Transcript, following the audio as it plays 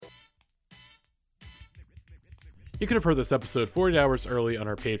You could have heard this episode 40 hours early on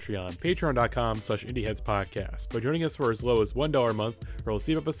our Patreon, patreon.com/indieheadspodcast. By joining us for as low as $1 a month, you'll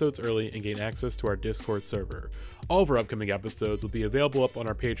receive episodes early and gain access to our Discord server. All of our upcoming episodes will be available up on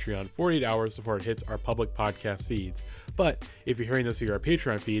our Patreon 48 hours before it hits our public podcast feeds. But if you're hearing this via our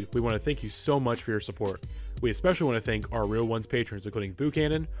Patreon feed, we want to thank you so much for your support. We especially want to thank our Real Ones patrons, including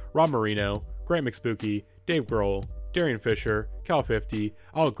Buchanan, Rob Marino, Grant McSpooky, Dave Grohl, Darian Fisher, Cal50,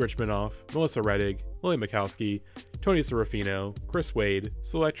 Alec Grichmanoff, Melissa Reddig, Lily Mikowski, Tony Serafino, Chris Wade,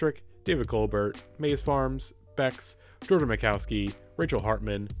 Selectric, David Colbert, Maze Farms, Bex, Georgia Mikowski, Rachel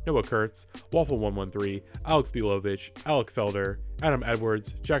Hartman, Noah Kurtz, Waffle113, Alex Bilovich, Alec Felder, Adam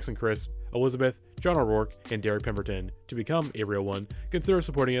Edwards, Jackson Crisp, Elizabeth, John O'Rourke, and Derek Pemberton. To become a Real One, consider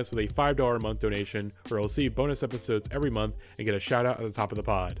supporting us with a $5 a month donation, where you'll receive bonus episodes every month and get a shout out at the top of the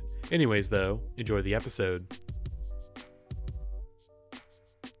pod. Anyways though, enjoy the episode.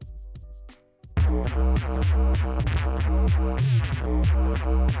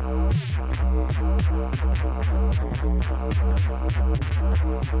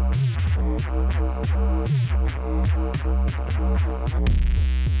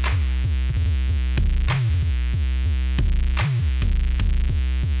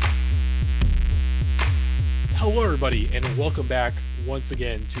 Hello everybody, and welcome back once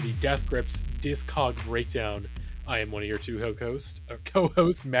again to the Death Grips Discog Breakdown. I am one of your two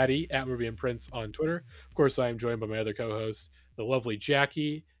co-hosts, Maddie at Movie and Prince on Twitter. Of course, I am joined by my other co-host, the lovely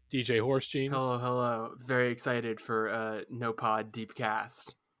Jackie, DJ Horse Jeans. Hello. Very excited for No Pod Deep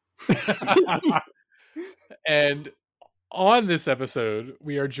Cast. And on this episode,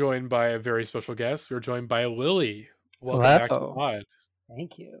 we are joined by a very special guest. We're joined by Lily. Welcome back to the pod.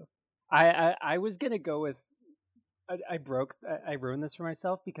 Thank you. I was gonna go with. I ruined this for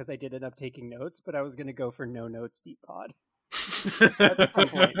myself because I did end up taking notes, but I was going to go for no notes deep pod at some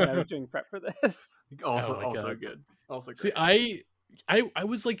point when I was doing prep for this. Also good. Also great. See, I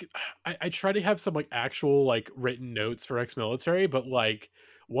was like, I try to have some like actual like written notes for ex-military, but like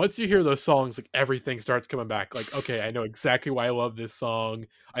once you hear those songs, like everything starts coming back. Like, okay, I know exactly why I love this song.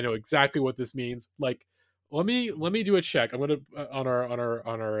 I know exactly what this means. Like, let me do a check. I'm gonna on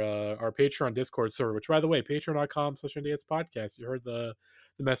our Patreon Discord server, which by the way, patreon.com/indieheadspodcast. You heard the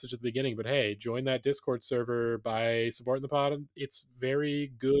message at the beginning, but hey, join that Discord server by supporting the pod. It's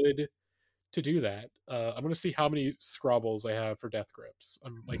very good to do that. I'm gonna see how many Scrabbles I have for Death Grips.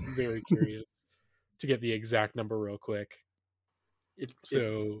 I'm like very curious to get the exact number real quick. It's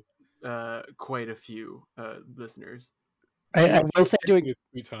quite a few listeners. I will say doing this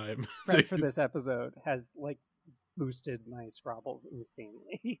time prep for this episode has like boosted my Scrabbles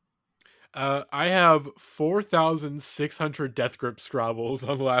insanely. I have 4,600 Death Grip Scrabbles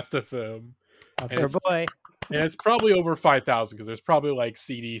on Last.fm. That's our boy. And it's probably over 5,000 because there's probably like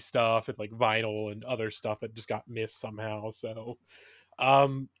CD stuff and like vinyl and other stuff that just got missed somehow. So,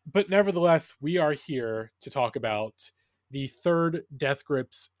 but nevertheless, we are here to talk about the third Death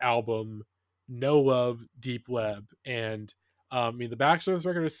Grips album, No Love, Deep Web. And the backstory of this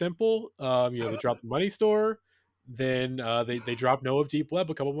record is simple. They dropped the Money Store, then they dropped No Love, Deep Web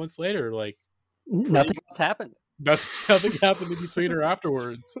a couple months later. Like nothing else happened. Nothing happened in between or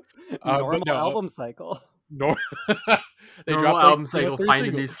afterwards. Normal album cycle. They Normal dropped album cycle. Find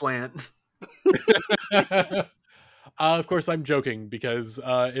a new slant. Of course, I'm joking because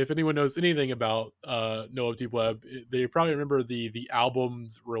if anyone knows anything about No Love, Deep Web, they probably remember the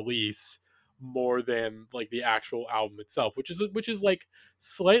album's release more than like the actual album itself, which is like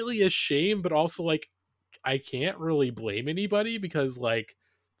slightly a shame, but also like I can't really blame anybody because like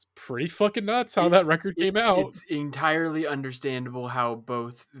it's pretty fucking nuts how that record came out. It's entirely understandable how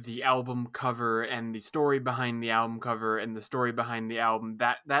both the album cover and the story behind the album cover and the story behind the album,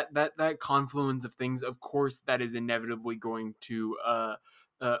 that confluence of things, of course, that is inevitably going to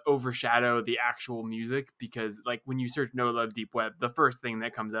overshadow the actual music, because like when you search No Love, Deep Web, the first thing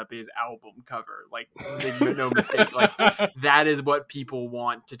that comes up is album cover. Like no mistake, like that is what people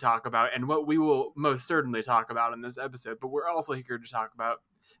want to talk about and what we will most certainly talk about in this episode. But we're also here to talk about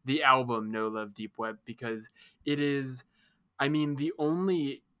the album No Love, Deep Web, because it is, the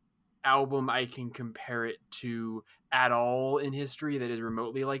only album I can compare it to at all in history that is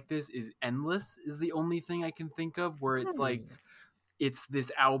remotely like this is Endless, is the only thing I can think of where it's like it's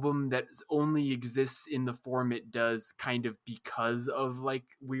this album that only exists in the form it does kind of because of like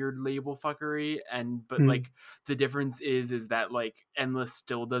weird label fuckery. But like the difference is that like Endless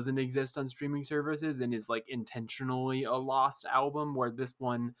still doesn't exist on streaming services and is like intentionally a lost album, where this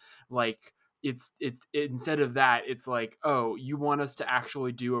one like it's instead of that, it's like, oh, you want us to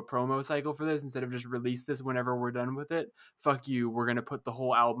actually do a promo cycle for this instead of just release this whenever we're done with it? Fuck you. We're going to put the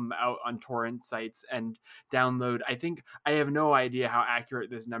whole album out on torrent sites and download. I think, I have no idea how accurate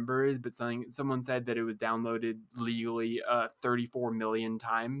this number is, but someone said that it was downloaded legally 34 million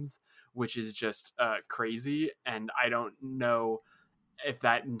times, which is just crazy. And I don't know if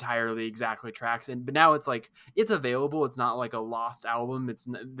that entirely exactly tracks. But now it's like, it's available. It's not like a lost album.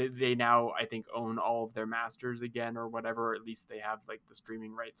 They now, I think, own all of their masters again or whatever, or at least they have like the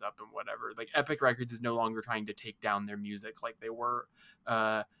streaming rights up and whatever. Like Epic Records is no longer trying to take down their music like they were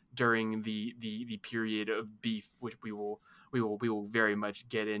during the period of beef, which we will very much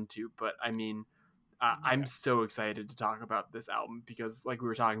get into. But I mean, I'm so excited to talk about this album because, like we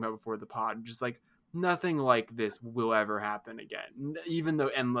were talking about before the pod, just like nothing like this will ever happen again. Even though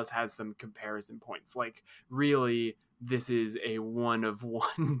Endless has some comparison points, like really, this is a one of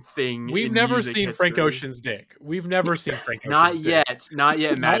one thing. We've never seen history. Frank Ocean's dick. We've never seen Frank Ocean's dick. Not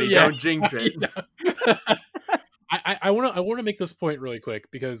yet, Maddie. Don't jinx it. I want to make this point really quick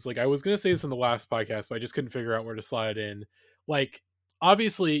because like I was gonna say this in the last podcast, but I just couldn't figure out where to slide it in. Like,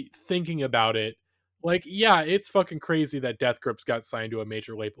 obviously, thinking about it, like, yeah, it's fucking crazy that Death Grips got signed to a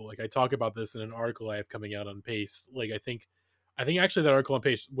major label. Like, I talk about this in an article I have coming out on Paste. Like, I think actually that article on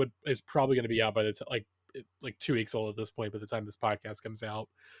Paste is probably going to be out by the time, like 2 weeks old at this point by the time this podcast comes out.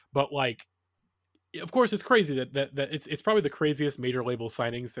 But like, of course, it's crazy that it's probably the craziest major label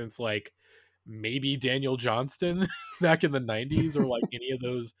signing since like maybe Daniel Johnston back in the 90s, or like any of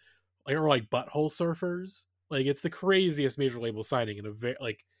those, like, or like Butthole Surfers. Like, it's the craziest major label signing in a very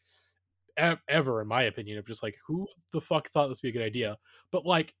like ever, in my opinion, of just like, who the fuck thought this would be a good idea? But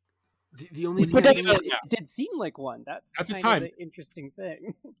like, the only thing it did seem like one. That's at the time the interesting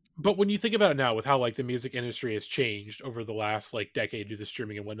thing. But when you think about it now, with how like the music industry has changed over the last like decade due to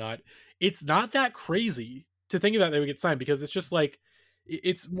streaming and whatnot, it's not that crazy to think of that they would get signed, because it's just like,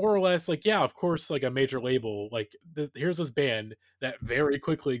 it's more or less like, yeah, of course, like a major label, like here's this band that very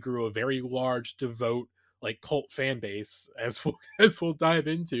quickly grew a very large, devout, like cult fan base, as we'll dive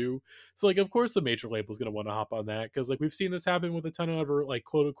into. So like, of course the major label is going to want to hop on that, because like we've seen this happen with a ton of other like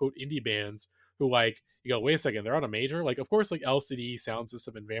quote unquote indie bands who, like, you go, wait a second, they're on a major. Like, of course, like LCD Sound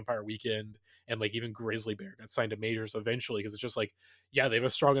System and Vampire Weekend and like even Grizzly Bear got signed to majors eventually, because it's just like, yeah, they have a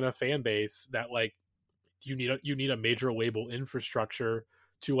strong enough fan base that like you need a major label infrastructure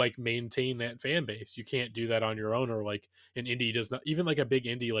to like maintain that fan base. You can't do that on your own, or like an indie does not, even like a big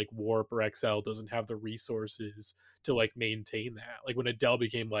indie like Warp or XL doesn't have the resources to like maintain that. Like when Adele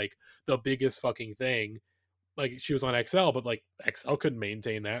became like the biggest fucking thing, like she was on XL, but like XL couldn't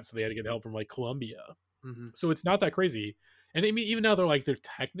maintain that, so they had to get help from like Columbia. Mm-hmm. So it's not that crazy. And I mean, even now they're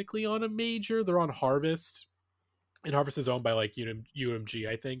technically on a major, they're on Harvest, and Harvest is owned by like UMG,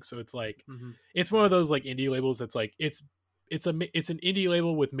 I think. So it's like, it's one of those like indie labels that's like, it's an indie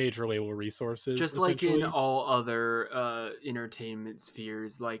label with major label resources, just like in all other entertainment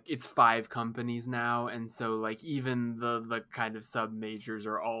spheres. Like, it's 5 companies now, and so like even the kind of sub majors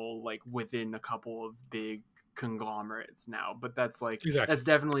are all like within a couple of big conglomerates now. But that's like, that's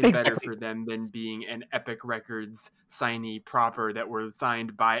definitely better for them than being an Epic Records signee proper that were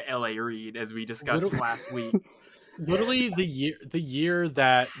signed by L.A. Reid, as we discussed last week. Literally the year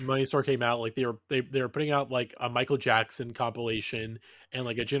that Money Store came out, like they were putting out like a Michael Jackson compilation and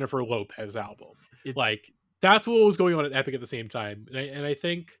like a Jennifer Lopez album. Like, that's what was going on at Epic at the same time. And I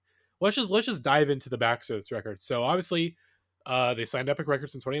think let's just dive into the backstory of this record. So obviously, they signed Epic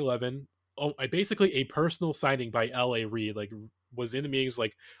Records in 2011. Basically a personal signing by L.A. Reid, like was in the meetings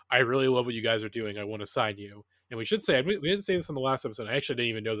like, I really love what you guys are doing, I want to sign you. And we should say, we didn't say this in the last episode, I actually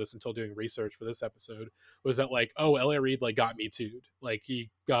didn't even know this until doing research for this episode, was that like, oh, L.A. Reid like got Me Too'd. Like he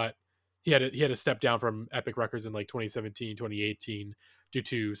had to step down from Epic Records in like 2017, 2018 due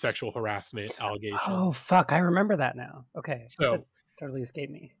to sexual harassment allegations. Oh fuck, I remember that now. Okay. So that totally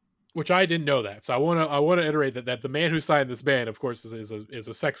escaped me. Which I didn't know that. So I want to iterate that the man who signed this band, of course, is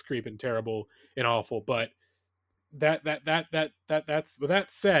a sex creep and terrible and awful. But that's with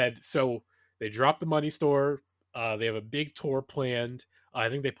that said, so they dropped the Money Store. They have a big tour planned. I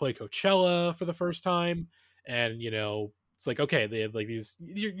think they play Coachella for the first time, and you know, it's like, okay, they have like these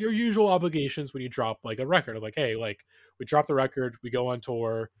your usual obligations when you drop like a record. I'm like, hey, like we drop the record, we go on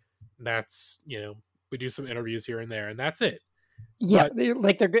tour, and that's, you know, we do some interviews here and there, and that's it. Yeah,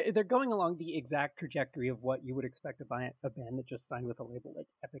 but they're going along the exact trajectory of what you would expect a band that just signed with a label like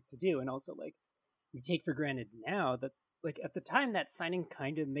Epic to do. And also, like, we take for granted now that, like, at the time that signing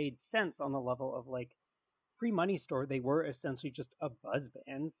kind of made sense on the level of like pre-Money Store, they were essentially just a buzz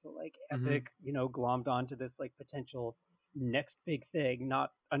band. So like Epic, you know, glommed onto this like potential next big thing,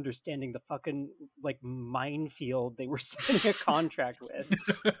 not understanding the fucking like minefield they were signing a contract with.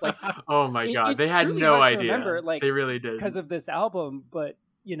 Like, oh my god, they it's had truly no hard to idea. remember, like, they really did because of this album. But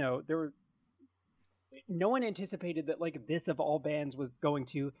you know, no one anticipated that like this of all bands was going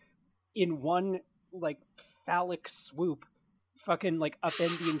to, in one like phallic swoop, fucking like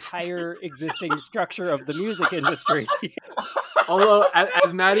upend the entire existing structure of the music industry. Although,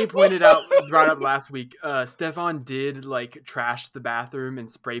 as Maddie brought up last week, Stefan did like trash the bathroom and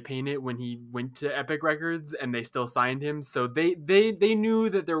spray paint it when he went to Epic Records, and they still signed him. So they knew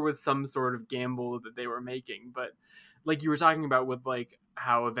that there was some sort of gamble that they were making. But like you were talking about with like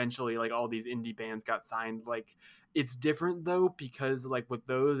how eventually like all these indie bands got signed, like it's different though, because like with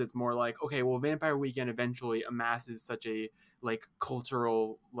those, it's more like, okay, well, Vampire Weekend eventually amasses such a like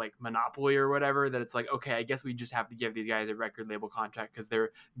cultural like monopoly or whatever that it's like, okay, I guess we just have to give these guys a record label contract because they're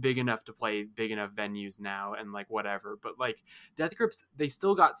big enough to play big enough venues now and like whatever. But like Death Grips, they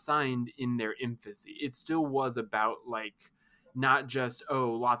still got signed in their infancy. It still was about like not just,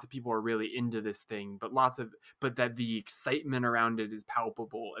 oh, lots of people are really into this thing, but that the excitement around it is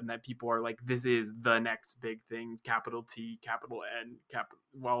palpable, and that people are like, this is the next big thing, capital T, capital N,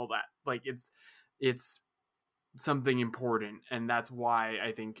 all that. Like it's something important, and that's why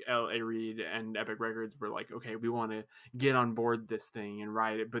I think L.A. Reid and Epic Records were like, okay, we want to get on board this thing and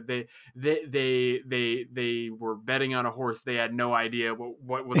ride it. But they were betting on a horse. They had no idea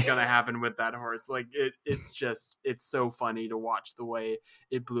what was going to happen with that horse. Like it's so funny to watch the way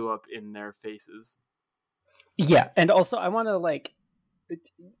it blew up in their faces. Yeah, and also I want to like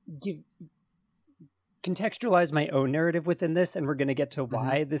contextualize my own narrative within this, and we're going to get to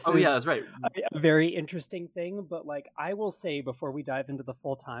why this is that's right, a very interesting thing. But like, I will say before we dive into the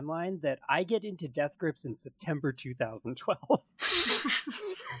full timeline that I get into Death Grips in September 2012.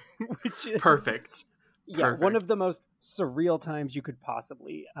 Which is perfect. One of the most surreal times you could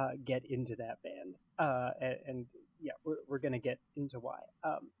possibly get into that band. And yeah, we're going to get into why.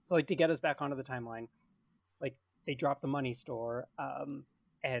 So like, to get us back onto the timeline, like they dropped the Money Store,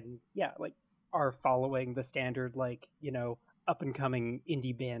 and yeah, like are following the standard, like, you know, up and coming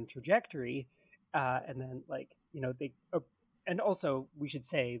indie band trajectory. And then like, you know, they, and also we should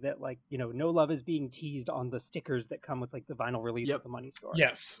say that like, you know, No Love is being teased on the stickers that come with like the vinyl release of the Money Store.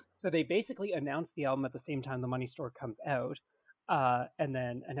 Yes. So they basically announced the album at the same time the Money Store comes out, and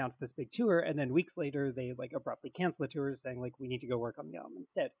then announced this big tour. And then weeks later, they like abruptly cancel the tour, saying like, we need to go work on the album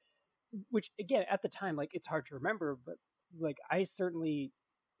instead. Which again, at the time, like it's hard to remember, but like I certainly,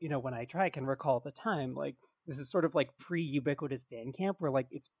 you know, when I try, I can recall at the time, like this is sort of like pre-ubiquitous Bandcamp, where like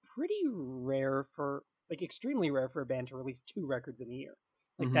it's pretty rare for, like extremely rare for a band to release 2 records in a year.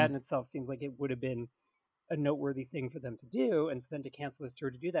 Like that in itself seems like it would have been a noteworthy thing for them to do. And so then to cancel this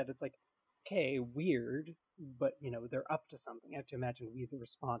tour to do that, it's like, okay, weird, but you know, they're up to something. I have to imagine the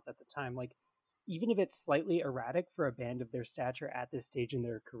response at the time, like even if it's slightly erratic for a band of their stature at this stage in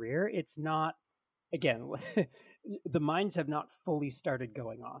their career, it's not, again, the mines have not fully started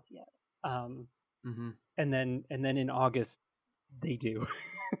going off yet. And then in August they do.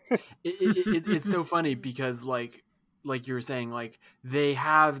 It's so funny because like you were saying, like they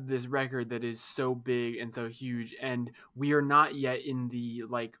have this record that is so big and so huge, and we are not yet in the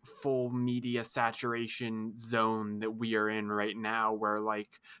like full media saturation zone that we are in right now, where like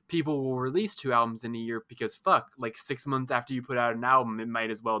people will release 2 albums in a year because fuck, like 6 months after you put out an album, it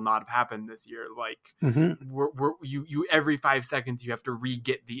might as well not have happened this year. Like you every 5 seconds you have to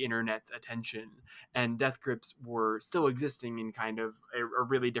re-get the internet's attention, and Death Grips were still existing in kind of a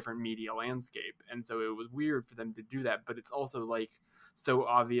really different media landscape, and so it was weird for them to do that. But it's also like so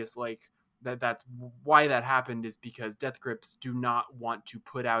obvious, like that's why that happened, is because Death Grips do not want to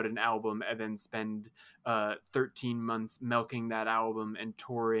put out an album and then spend 13 months milking that album and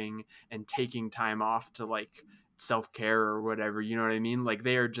touring and taking time off to like self-care or whatever, you know what I mean? Like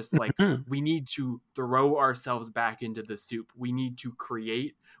they are just like, we need to throw ourselves back into the soup. We need to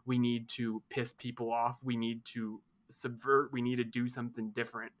create, we need to piss people off, we need to subvert, we need to do something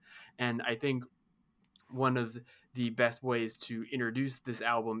different. And I think one of the best ways to introduce this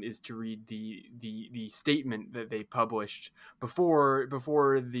album is to read the statement that they published before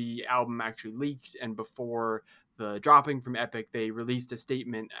the album actually leaked, and before the dropping from Epic. They released a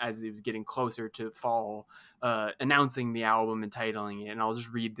statement as it was getting closer to fall, announcing the album and titling it. And I'll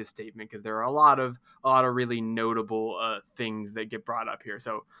just read this statement because there are a lot of really notable things that get brought up here.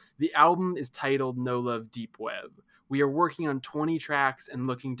 So the album is titled No Love Deep Web. We are working on 20 tracks and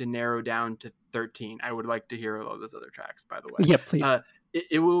looking to narrow down to 13. I would like to hear all those other tracks, by the way. Yeah, please.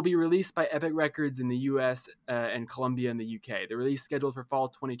 It will be released by Epic Records in the US and Columbia in the UK. The release scheduled for fall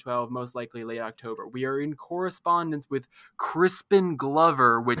 2012, most likely late October. We are in correspondence with Crispin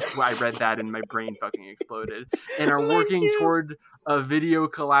Glover, which I read that and my brain fucking exploded, and are working toward a video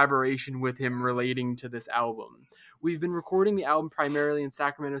collaboration with him relating to this album. We've been recording the album primarily in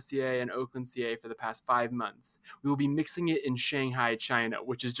Sacramento, CA and Oakland, CA for the past 5 months. We will be mixing it in Shanghai, China,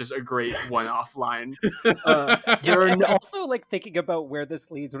 which is just a great one-off line. And also, like, thinking about where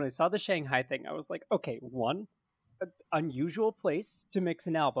this leads, when I saw the Shanghai thing, I was like, okay, one, unusual place to mix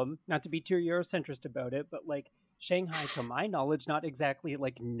an album, not to be too Eurocentrist about it, but like Shanghai, to my knowledge, not exactly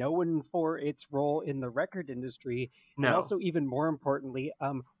like known for its role in the record industry. No. And also, even more importantly,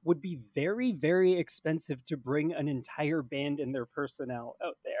 would be very, very expensive to bring an entire band and their personnel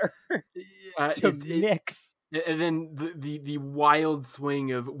out there to mix. And then the wild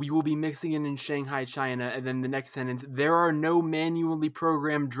swing of we will be mixing it in Shanghai, China, and then the next sentence, there are no manually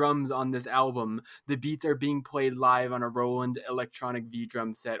programmed drums on this album. The beats are being played live on a Roland electronic V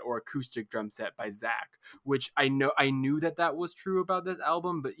drum set or acoustic drum set by Zach, which I knew that was true about this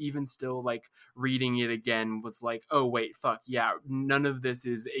album, but even still, like, reading it again was like, oh wait, fuck, yeah, none of this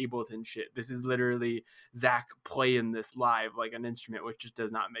is Ableton shit. This is literally Zach playing this live like an instrument, which just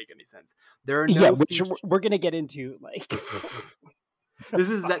does not make any sense. There are no which we're gonna get into, like this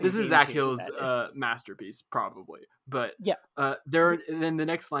is Zach Hill's masterpiece, probably. But then the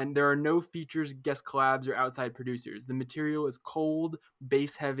next line, there are no features, guest collabs, or outside producers. The material is cold,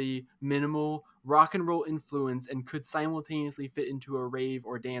 bass heavy, minimal, rock and roll influence, and could simultaneously fit into a rave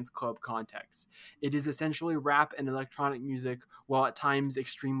or dance club context. It is essentially rap and electronic music, while at times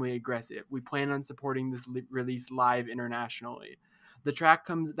extremely aggressive. We plan on supporting this release live internationally. The track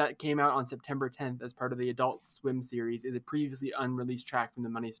that came out on September 10th as part of the Adult Swim series is a previously unreleased track from the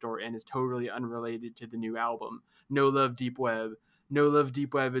Money Store and is totally unrelated to the new album. No Love Deep Web. No Love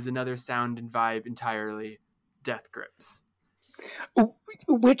Deep Web is another sound and vibe entirely. Death Grips.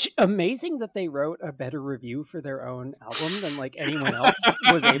 Which, amazing that they wrote a better review for their own album than like anyone else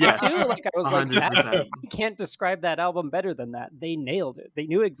was able to. Like, I was 100%. Like, you can't describe that album better than that. They nailed it. They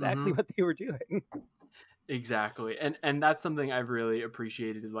knew exactly what they were doing. Exactly. And that's something I've really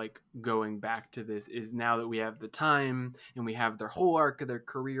appreciated, like, going back to this, is now that we have the time and we have their whole arc of their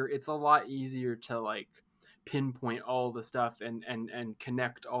career, it's a lot easier to, like, pinpoint all the stuff and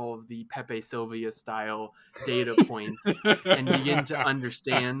connect all of the Pepe Sylvia style data points and begin to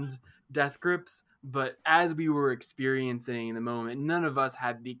understand Death Grips. But as we were experiencing in the moment, none of us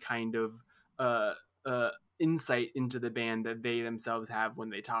had the kind of insight into the band that they themselves have when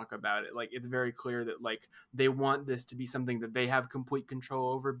they talk about it. Like, it's very clear that, like, they want this to be something that they have complete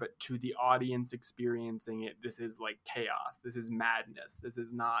control over, but to the audience experiencing it, this is like chaos. This is madness. This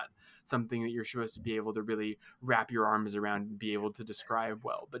is not something that you're supposed to be able to really wrap your arms around and be able to describe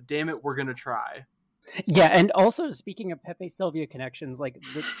well. But damn it, we're gonna try. Yeah, and also, speaking of Pepe Sylvia connections, like,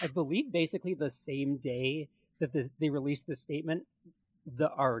 I believe basically the same day that they released this statement,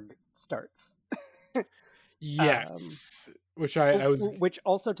 the ARG starts. Yes, which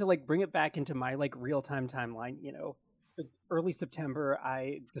also, to like bring it back into my like real-time timeline, you know, early September,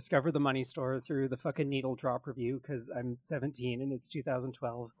 I discovered the Money Store through the fucking Needle Drop review because I'm 17 and it's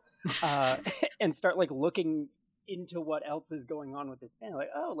 2012, and start like looking into what else is going on with this band.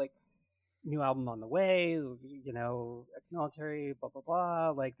 Like, oh, like, new album on the way, you know, ex-military, blah blah blah.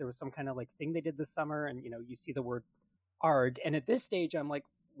 Like, there was some kind of like thing they did this summer, and you know, you see the words ARG, and at this stage, I'm like,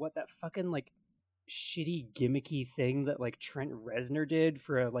 what, that fucking like shitty gimmicky thing that like Trent Reznor did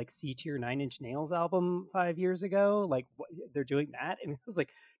for a like C-tier 9 Inch Nails album 5 years ago? Like, what, they're doing that? And it was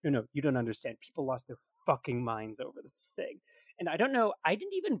like, no, you don't understand. People lost their fucking minds over this thing. And I don't know, I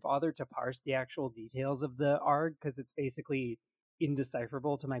didn't even bother to parse the actual details of the ARG because it's basically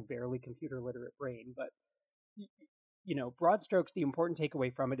indecipherable to my barely computer literate brain. But you know, broad strokes, the important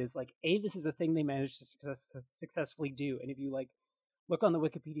takeaway from it is like, this is a thing they managed to successfully do. And if you like look on the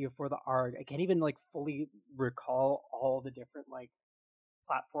Wikipedia for the ARG, I can't even like fully recall all the different like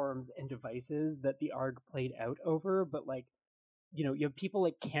platforms and devices that the ARG played out over, but like, you know, you have people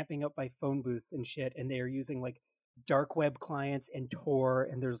like camping up by phone booths and shit, and they are using like dark web clients and Tor,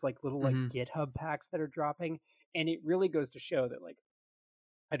 and there's like little like GitHub packs that are dropping, and it really goes to show that, like,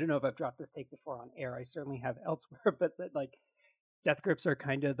 I don't know if I've dropped this take before on air, I certainly have elsewhere, but that like Death Grips are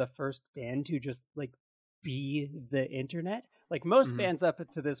kind of the first band to just like be the internet. Like, most bands up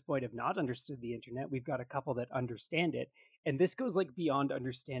to this point have not understood the internet. We've got a couple that understand it, and this goes like beyond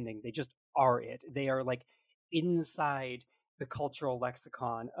understanding. They just are it. They are like inside the cultural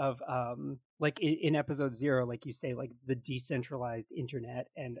lexicon of like in episode 0, like you say, like the decentralized internet.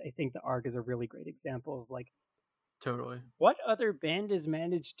 And I think the ARG is a really great example of like Totally. What other band has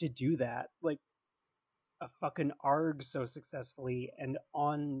managed to do that? Like a fucking ARG so successfully and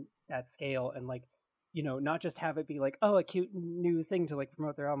on that scale, and like, not just have it be like, oh, a cute new thing to like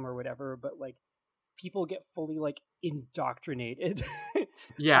promote their album or whatever, but like people get fully like indoctrinated.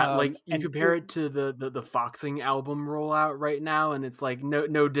 Yeah, like you and compare it to the Foxing album rollout right now, and it's like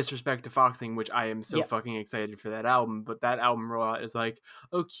no disrespect to Foxing, which I am so Yeah. fucking excited for that album, but that album rollout is like,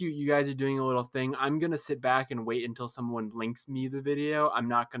 oh cute, you guys are doing a little thing. I'm gonna sit back and wait until someone links me the video. I'm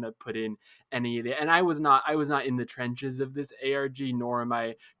not gonna put in any of it. And I was not in the trenches of this ARG, nor am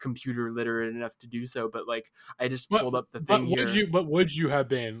I computer literate enough to do so. But like, I just pulled up the thing here. But would you have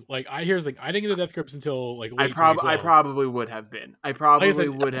been like? Here's like, I didn't get a Death Grips until like late I probably would have been. I probably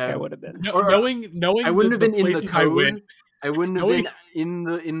would have. I would have been. Knowing I wouldn't have been in the code. I wouldn't have knowing...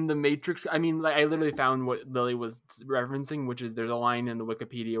 been in the Matrix. I mean, like I literally found what Lily was referencing, which is there's a line in the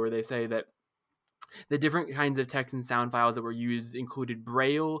Wikipedia where they say that the different kinds of text and sound files that were used included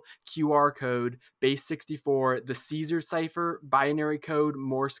Braille, QR code, Base64, the Caesar cipher, binary code,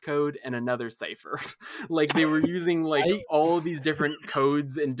 Morse code, and another cipher. Like they were using like all of these different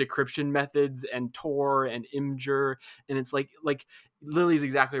codes and decryption methods and Tor and Imgur, and it's like Lily's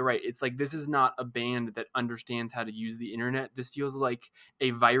exactly right. It's like this is not a band that understands how to use the internet. This feels like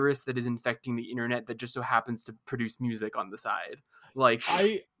a virus that is infecting the internet that just so happens to produce music on the side. Like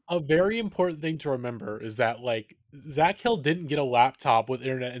a very important thing to remember is that like Zach Hill didn't get a laptop with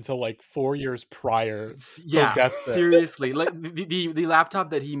internet until like 4 years prior. Yeah, seriously. Like the laptop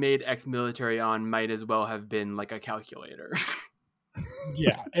that he made ex-military on might as well have been like a calculator.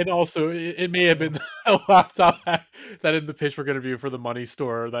 Yeah, and also it may have been a laptop that in the Pitchfork interview for the Money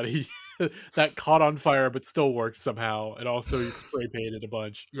Store that he that caught on fire but still worked somehow, and also he spray painted a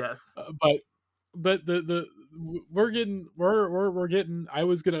bunch. Yes, but we're getting. I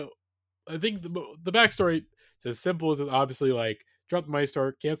think the backstory, it's as simple as it's obviously like drop the Money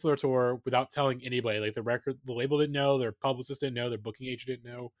Store, cancel their tour without telling anybody. Like the label didn't know, their publicist didn't know, their booking agent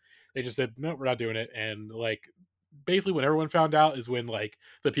didn't know. They just said no, we're not doing it, and like. Basically when everyone found out is when like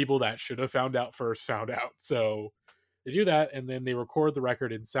the people that should have found out first found out. So they do that, and then they record the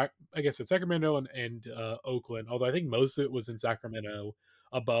record in Sacramento and Oakland, although I think most of it was in Sacramento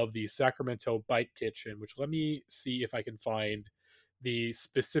above the Sacramento Bike Kitchen, which let me see if I can find the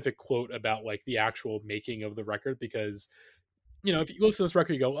specific quote about like the actual making of the record, because if you listen to this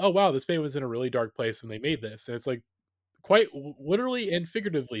record you go, oh wow, this band was in a really dark place when they made this, and it's like quite literally and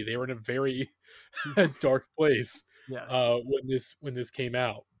figuratively they were in a very dark place. Yes. When this came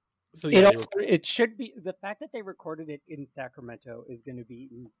out. So yeah, it should be, the fact that they recorded it in Sacramento is going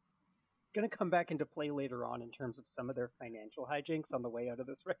to come back into play later on in terms of some of their financial hijinks on the way out of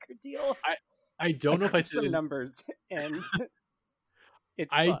this record deal. I don't know if I said some numbers, and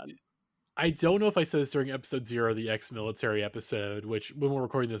it's fun. I don't know if I said this during episode 0, the ex-military episode, which when we're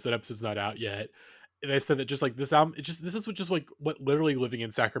recording this, that episode's not out yet. And I said that just like this album, this is just like what literally living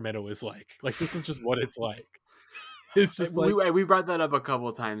in Sacramento is like. Like this is just what it's like. It's just like we brought that up a couple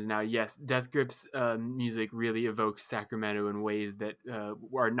of times now. Yes, Death Grips music really evokes Sacramento in ways that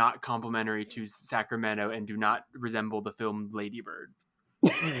are not complementary to Sacramento and do not resemble the film Lady Bird.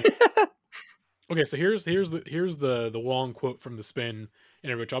 Okay, so here's the long quote from the Spin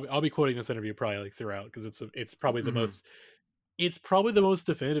interview, which I'll be quoting this interview probably like throughout, because it's probably the most. It's probably the most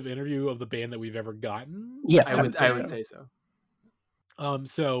definitive interview of the band that we've ever gotten. Yeah, I would say so.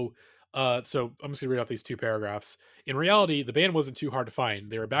 So I'm just gonna read off these 2 paragraphs. In reality, the band wasn't too hard to find.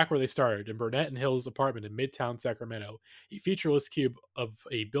 They were back where they started, in Burnett and Hill's apartment in Midtown Sacramento, a featureless cube of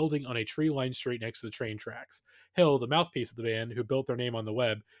a building on a tree-lined street next to the train tracks. Hill, the mouthpiece of the band, who built their name on the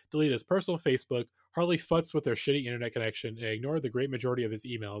web, deleted his personal Facebook, hardly futzed with their shitty internet connection, and ignored the great majority of his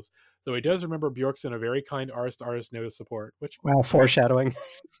emails, though he does remember Bjorkson a very kind artist note of support. Which, wow, foreshadowing.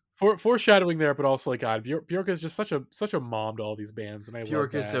 Foreshadowing there, but also like, God, Bjork is just such a mom to all these bands, and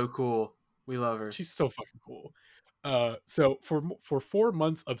Bjork is so cool. We love her. She's so fucking cool. So for 4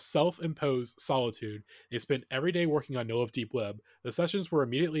 months of self-imposed solitude, they spent every day working on No Love Deep Web. The sessions were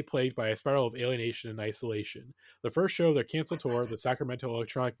immediately plagued by a spiral of alienation and isolation. The first show of their canceled tour, the Sacramento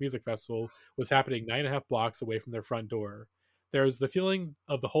Electronic Music Festival, was happening 9.5 blocks away from their front door. There's the feeling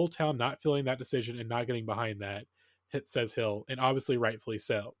of the whole town not feeling that decision and not getting behind that, says Hill, and obviously rightfully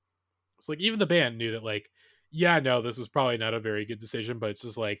so. So like even the band knew that like, yeah, no, this was probably not a very good decision, but it's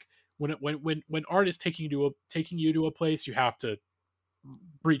just like when art is taking you to a place, you have to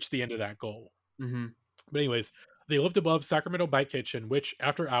reach the end of that goal. Mm-hmm. But anyways, they lived above Sacramento Bike Kitchen, which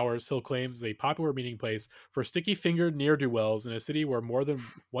after hours Hill claims is a popular meeting place for sticky-fingered ne'er-do-wells in a city where more than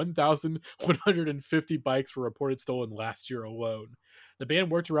 1,150 bikes were reported stolen last year alone. The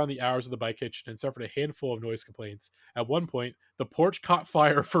band worked around the hours of the bike kitchen and suffered a handful of noise complaints. At one point, the porch caught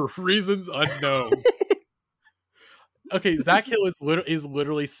fire for reasons unknown. Okay, Zach Hill is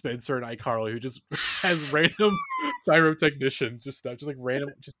literally Spencer and iCarly, who just has random pyrotechnicians, just like random,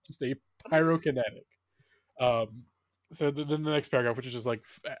 just a pyrokinetic. So then the next paragraph, which is just like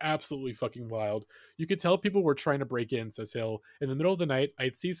absolutely fucking wild. You could tell people were trying to break in, says Hill. In the middle of the night,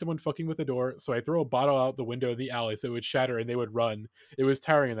 I'd see someone fucking with the door, so I'd throw a bottle out the window in the alley so it would shatter and they would run. It was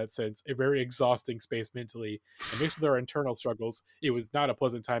tiring in that sense, a very exhausting space mentally. And mixed with our internal struggles, it was not a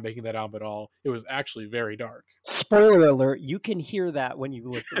pleasant time making that album at all. It was actually very dark. Spoiler alert, you can hear that when you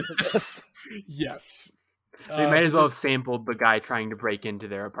listen to this. Yes. They might as well have sampled the guy trying to break into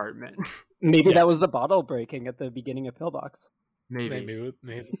their apartment. Maybe that was the bottle breaking at the beginning of Pillbox. Maybe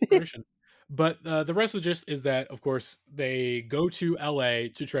it's inspiration. But the rest of the gist is that, of course, they go to LA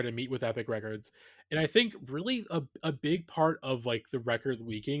to try to meet with Epic Records. And I think really a big part of like the record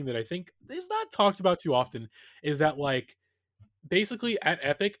leaking that I think is not talked about too often is that like basically at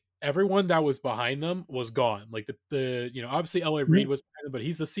Epic, everyone that was behind them was gone. Like the obviously LA Reid was behind them, but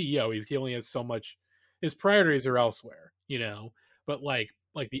he's the CEO. He only has so much. His priorities are elsewhere, But like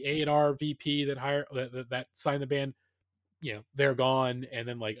the A&R VP that signed the band, they're gone. And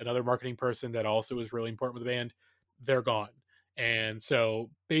then like another marketing person that also is really important with the band, they're gone. And so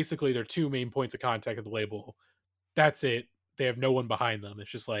basically their two main points of contact at the label, that's it. They have no one behind them.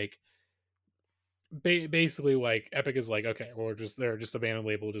 It's just like basically like Epic is like, okay, well, they're just a band and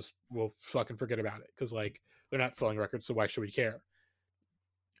label, we'll fucking forget about it because like they're not selling records, so why should we care?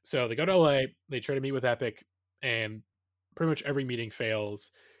 So they go to LA, they try to meet with Epic, and pretty much every meeting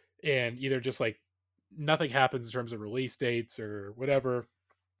fails, and either just like nothing happens in terms of release dates or whatever.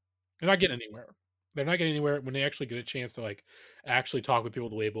 They're not getting anywhere. They're not getting anywhere when they actually get a chance to like actually talk with people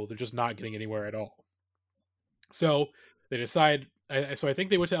at the label. They're just not getting anywhere at all. So they decide. So I think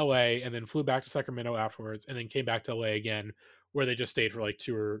they went to LA and then flew back to Sacramento afterwards, and then came back to LA again, where they just stayed for like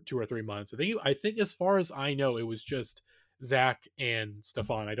 2 or 3 months. I think as far as I know, it was just Zach and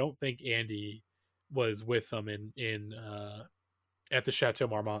Stefan. I don't think Andy was with them in at the Chateau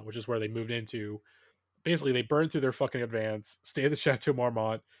Marmont, which is where they moved into. Basically, they burned through their fucking advance, stayed at the Chateau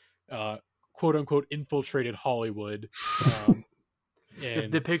Marmont, quote unquote infiltrated Hollywood.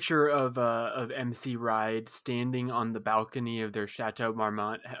 And the picture of MC Ride standing on the balcony of their Chateau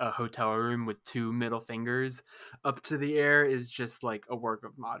Marmont hotel room with 2 middle fingers up to the air is just like a work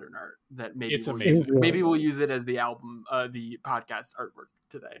of modern art that maybe we'll use it as the album, the podcast artwork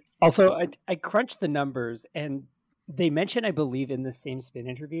today. Also, I crunched the numbers, and they mentioned, I believe, in the same Spin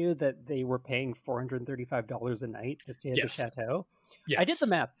interview that they were paying $435 a night to stay at the Chateau. Yes. I did the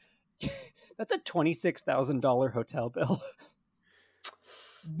math. That's a $26,000 hotel bill.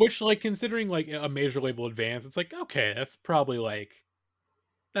 Which, like, considering like a major label advance, it's like, okay, that's probably like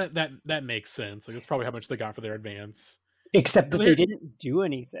that makes sense. Like, that's probably how much they got for their advance. Except that they didn't do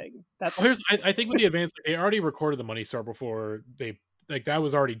anything. I think with the advance, like, they already recorded the Money Star before they that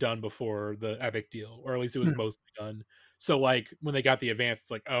was already done before the Epic deal, or at least it was mostly done. So like when they got the advance,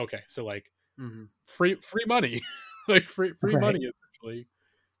 it's like, oh, okay, so like free money, like free money essentially.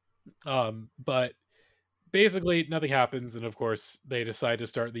 But basically nothing happens, and of course they decide to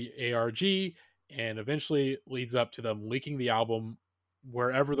start the ARG, and eventually leads up to them leaking the album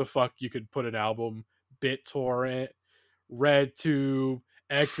wherever the fuck you could put an album: BitTorrent, RedTube,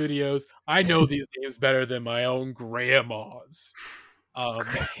 Xvideos. I know these names better than my own grandmas.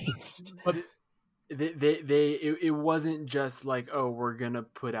 But it wasn't just like, oh, we're gonna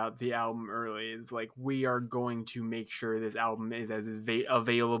put out the album early. It's like, we are going to make sure this album is as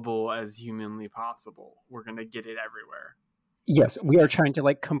available as humanly possible. We're gonna get it everywhere. Yes, we are trying to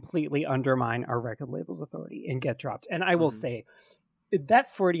like completely undermine our record label's authority and get dropped. And I will say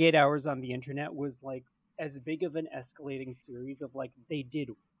that 48 hours on the internet was like as big of an escalating series of like, they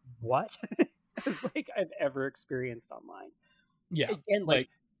did what as like I've ever experienced online. Yeah, again, like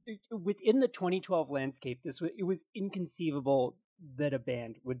within the 2012 landscape, it was inconceivable that a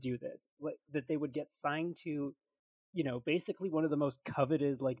band would do this, like that they would get signed to, basically one of the most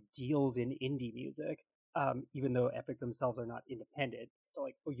coveted like deals in indie music. Even though Epic themselves are not independent, it's still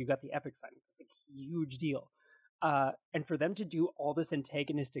like, oh, you got the Epic signing. That's a huge deal. And for them to do all this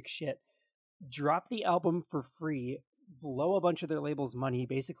antagonistic shit, drop the album for free, blow a bunch of their labels' money,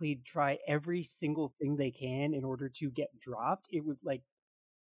 basically try every single thing they can in order to get dropped. It was like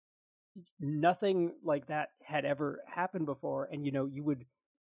nothing like that had ever happened before. And you would,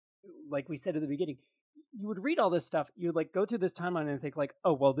 like we said at the beginning, you would read all this stuff, you would like go through this timeline and think like,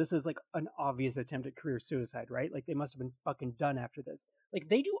 oh well, this is like an obvious attempt at career suicide, right? Like they must have been fucking done after this. Like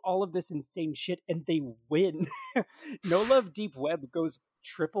they do all of this insane shit and they win. No Love Deep Web goes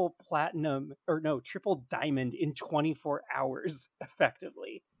triple platinum or no triple diamond in 24 hours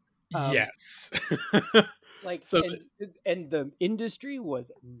effectively. Yes. Like so and the industry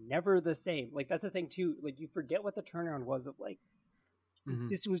was never the same. Like that's the thing too. Like you forget what the turnaround was of like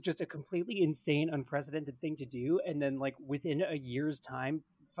this was just a completely insane, unprecedented thing to do. And then like within a year's time,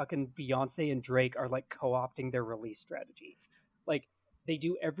 fucking Beyonce and Drake are like co-opting their release strategy. Like they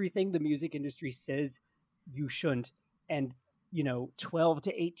do everything the music industry says you shouldn't. And 12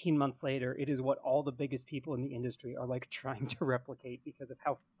 to 18 months later, it is what all the biggest people in the industry are like trying to replicate because of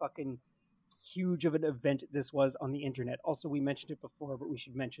how fucking huge of an event this was on the internet. Also, we mentioned it before, but we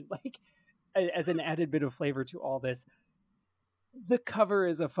should mention like as an added bit of flavor to all this, the cover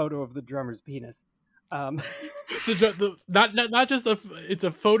is a photo of the drummer's penis. Not just it's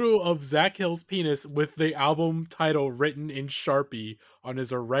a photo of Zach Hill's penis with the album title written in Sharpie on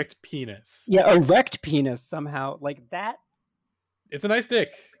his erect penis. Yeah, erect penis somehow like that. It's a nice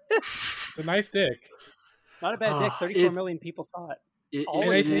dick. It's a nice dick. It's not a bad dick. 34 million people saw it.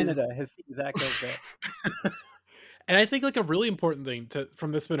 All of Canada has seen Zach Hill's dick. And I think like a really important thing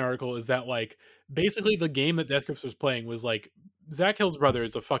from this spin article is that like basically the game that Death Grips was playing was like Zach Hill's brother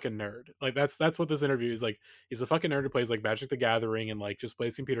is a fucking nerd. Like that's what this interview is like. He's a fucking nerd who plays like Magic the Gathering and like just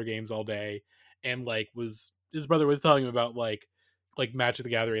plays computer games all day. And like his brother was telling him about like Magic the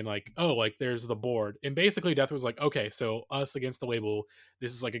Gathering, like, oh, like there's the board. And basically Death was like, okay, so us against the label,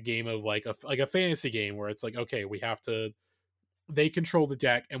 this is like a game of like a fantasy game where it's like, okay, they control the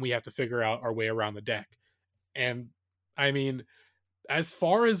deck and we have to figure out our way around the deck. And I mean, as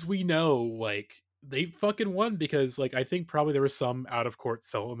far as we know, like they fucking won because like I think probably there was some out of court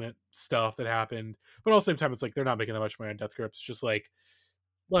settlement stuff that happened, but at the same time it's like they're not making that much money on Death Grips. It's just like,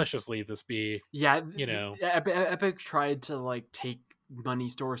 let's just leave this be. Yeah, Epic tried to like take money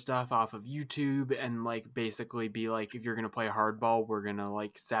store stuff off of YouTube and like basically be like, if you're gonna play hardball, we're gonna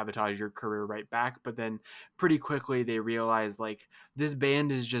like sabotage your career right back. But then pretty quickly they realized like this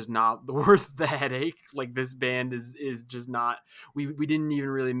band is just not worth the headache. Like this band is just not. We didn't even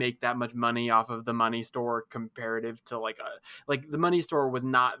really make that much money off of the money store comparative to like the money store was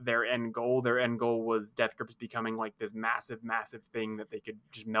not their end goal. Their end goal was Death Grips becoming like this massive thing that they could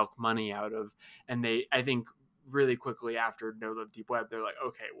just milk money out of. And I think really quickly after No Love Deep Web, they're like,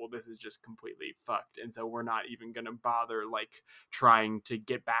 okay, well this is just completely fucked, and so we're not even gonna bother like trying to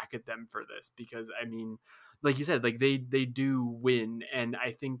get back at them for this, because I mean, like you said, like they do win. And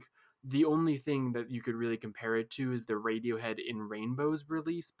I think the only thing that you could really compare it to is the Radiohead In Rainbows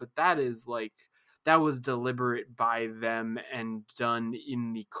release, but that was deliberate by them and done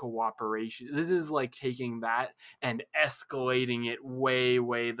in the cooperation. This is like taking that and escalating it way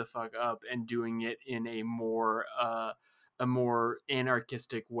the fuck up and doing it in a more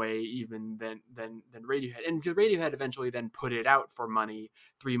anarchistic way even than Radiohead. And because Radiohead eventually then put it out for money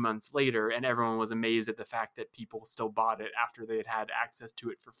 3 months later, and everyone was amazed at the fact that people still bought it after they had access to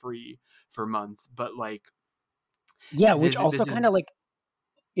it for free for months. But like, yeah, which also kind of like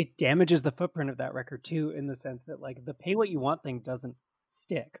it damages the footprint of that record too, in the sense that like the pay what you want thing doesn't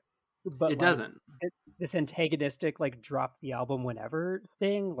stick, but it doesn't. This antagonistic like drop the album whenever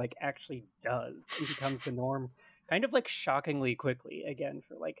thing like actually does. It becomes the norm, kind of like shockingly quickly again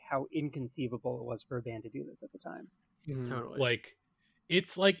for like how inconceivable it was for a band to do this at the time. Totally. Like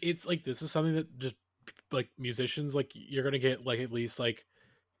it's like this is something that just like musicians, like you're gonna get like at least like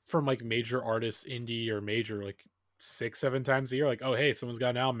from like major artists, indie or major, like 6-7 times a year, like, oh hey, someone's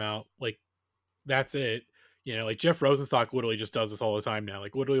got an album out, like that's it. Like Jeff Rosenstock literally just does this all the time now.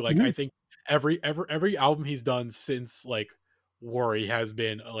 Like literally, like I think every album he's done since like Worry has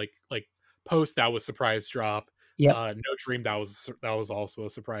been like Post, that was surprise drop. No Dream, that was also a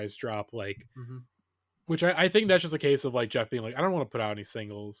surprise drop. Like which I think that's just a case of like Jeff being like, I don't want to put out any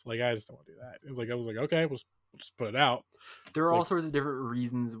singles, like I just don't want to do that. It's like I was like, okay, we'll just put it out. There are all sorts of different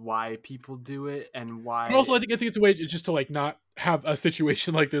reasons why people do it, and why. But also, I think it's a way just to like not have a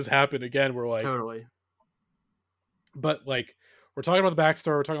situation like this happen again. Where like totally. But like we're talking about the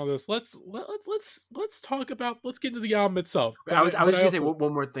backstory, we're talking about this. Let's get into the album itself. I was just gonna say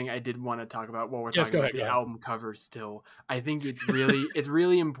one more thing I did want to talk about while we're talking about the album cover. Still, I think it's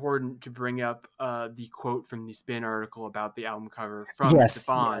really important to bring up the quote from the Spin article about the album cover from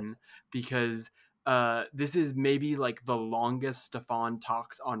Stefan, because this is maybe like the longest Stefan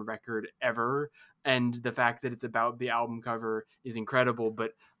talks on record ever, and the fact that it's about the album cover is incredible.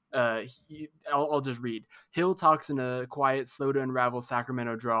 But I'll just read. Hill talks in a quiet, slow to unravel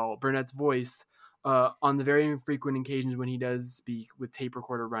Sacramento drawl. Burnett's voice, on the very infrequent occasions when he does speak with tape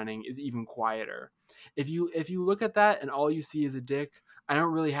recorder running, is even quieter. If you look at that and all you see is a dick, I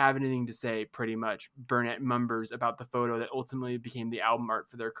don't really have anything to say, pretty much. Burnett mumbers about the photo that ultimately became the album art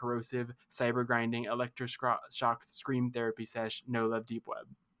for their corrosive, cyber-grinding, electroshock scream therapy sesh, No Love Deep Web.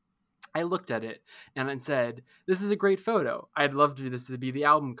 I looked at it and said, this is a great photo. I'd love for this to be the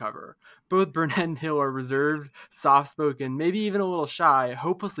album cover. Both Burnett and Hill are reserved, soft-spoken, maybe even a little shy,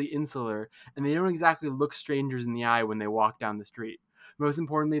 hopelessly insular, and they don't exactly look strangers in the eye when they walk down the street. Most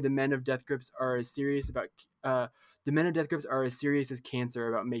importantly, the men of Death Grips are as serious as cancer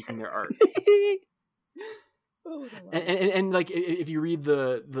about making their art. And like, if you read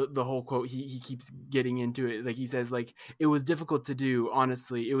the whole quote, he keeps getting into it. Like, he says, like, it was difficult to do.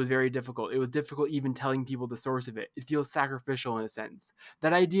 Honestly, it was very difficult. It was difficult even telling people the source of it. It feels sacrificial in a sense.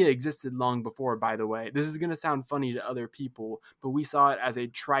 That idea existed long before, by the way. This is going to sound funny to other people, but we saw it as a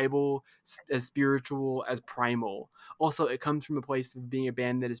tribal, as spiritual, as primal. Also, it comes from a place of being a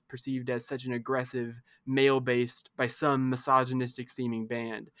band that is perceived as such an aggressive, male-based, by some misogynistic-seeming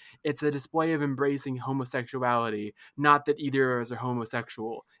band. It's a display of embracing homosexuality, not that either of us are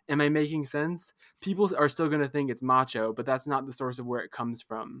homosexual. Am I making sense? People are still going to think it's macho, but that's not the source of where it comes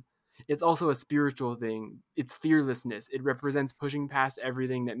from. It's also a spiritual thing. It's fearlessness. It represents pushing past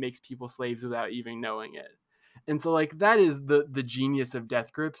everything that makes people slaves without even knowing it. And so, like, that is the genius of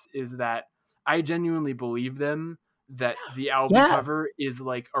Death Grips, is that I genuinely believe them, that the album cover is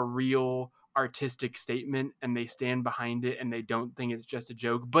like a real artistic statement and they stand behind it and they don't think it's just a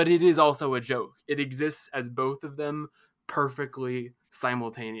joke, but it is also a joke. It exists as both of them perfectly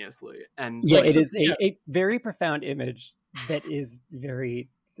simultaneously. And yeah, it is a very profound image that is very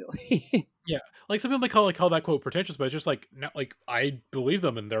silly. Yeah, like some people might call that quote pretentious, but it's just like, not like, I believe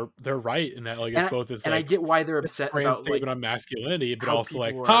them and they're right in that, like, it's both this, and like, I get why they're upset about statement like on masculinity, but also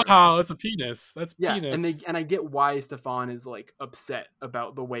like, are... haha, that's a penis. That's penis. And I get why Stefan is like upset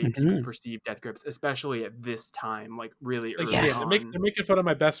about the way people perceive Death Grips, especially at this time, like really early on. They're making fun of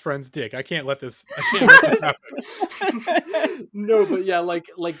my best friend's dick. I can't let this happen. No, but yeah, like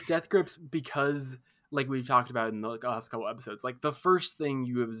Death Grips, because like we've talked about in the last couple episodes, like the first thing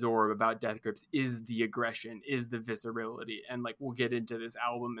you absorb about Death Grips is the aggression, is the viscerality. And like, we'll get into this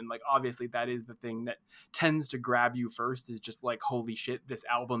album, and like, obviously that is the thing that tends to grab you first, is just like, holy shit, this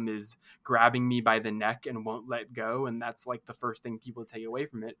album is grabbing me by the neck and won't let go. And that's like the first thing people take away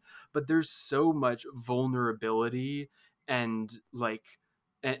from it. But there's so much vulnerability and like,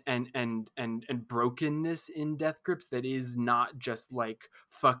 and brokenness in Death Grips that is not just like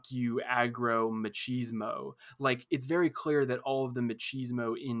fuck you aggro machismo. Like, it's very clear that all of the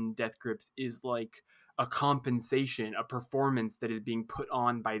machismo in Death Grips is like a compensation, a performance that is being put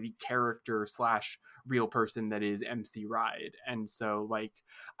on by the character / real person that is MC Ride. And so like,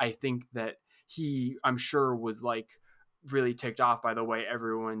 I think that I'm sure was like really ticked off by the way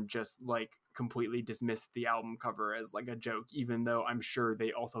everyone just like completely dismissed the album cover as like a joke, even though I'm sure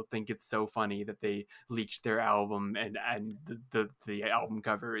they also think it's so funny that they leaked their album and the album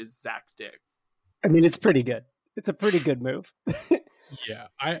cover is Zach's dick. I mean, it's pretty good. It's a pretty good move. Yeah.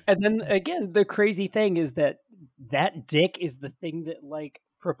 And then again, the crazy thing is that dick is the thing that like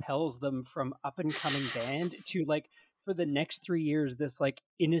propels them from up and coming band to like, for the next 3 years, this like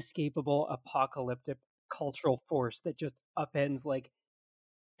inescapable apocalyptic cultural force that just upends like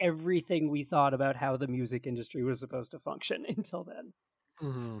everything we thought about how the music industry was supposed to function until then.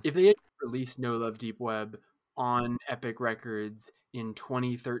 Mm-hmm. If they had released No Love Deep Web on Epic Records in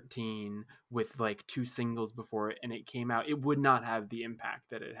 2013 with like 2 singles before it and it came out, it would not have the impact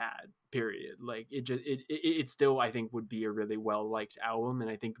that it had, period. Like, it still, I think, would be a really well liked album, and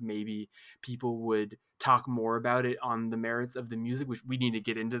I think maybe people would talk more about it on the merits of the music, which we need to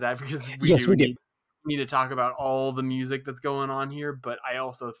get into that, because we need to talk about all the music that's going on here. But I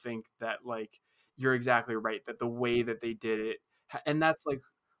also think that like, you're exactly right, that the way that they did it, and that's like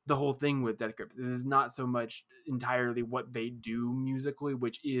the whole thing with Death Grips, is not so much entirely what they do musically,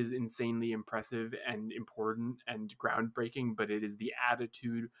 which is insanely impressive and important and groundbreaking, but it is the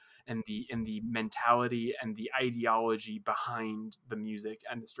attitude and the mentality and the ideology behind the music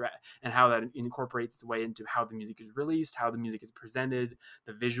and the and how that incorporates its way into how the music is released, how the music is presented,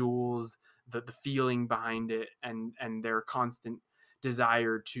 the visuals, the feeling behind it, and their constant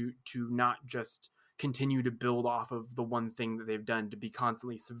desire to not just continue to build off of the one thing that they've done, to be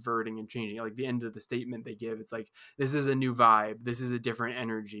constantly subverting and changing. Like, the end of the statement they give, it's like, this is a new vibe, this is a different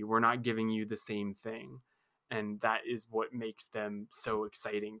energy, we're not giving you the same thing. And that is what makes them so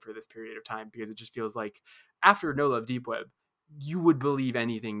exciting for this period of time, because it just feels like after No Love Deep Web, you would believe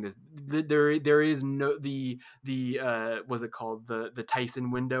anything. There is no the what's it called, the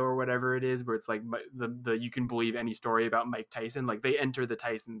Tyson window or whatever it is, where it's like the you can believe any story about Mike Tyson. Like they enter the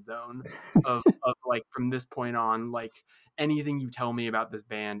Tyson zone of like from this point on, like anything you tell me about this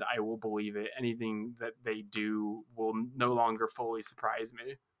band, I will believe it. Anything that they do will no longer fully surprise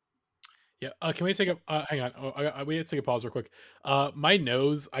me. Yeah. Can we take a hang on? We have to take a pause real quick. My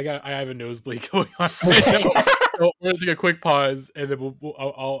nose. I have a nosebleed going on right now. So we're gonna take a quick pause, and then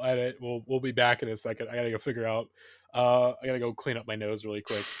I'll edit. We'll be back in a second. I gotta go figure out. I gotta go clean up my nose really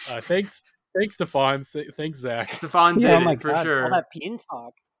quick. Thanks, Stefan. Thanks, Zach. Stefan did it for sure. All that peen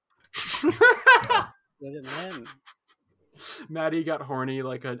talk. Get him in. Maddie got horny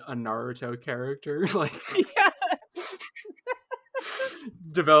like a Naruto character, like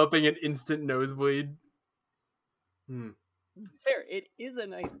developing an instant nosebleed. It's fair. It is a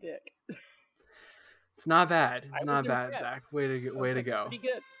nice dick. It's not bad. It's not bad, impressed. Zach. Way to go. Pretty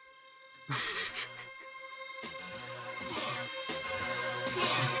good.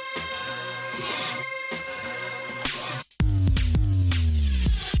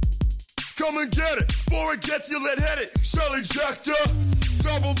 Come and get it, before it gets you lead-headed. Shell ejector,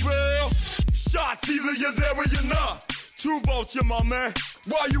 double barrel, shots, either you're there or you're not. 2 vulture, my man,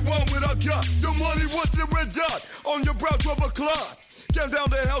 why you want what I got? The money was it red dot, on your brow drop a clock. Get down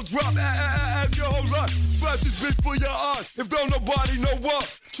the hell drop, as your whole life. Flashes bitch for your eyes, if don't nobody know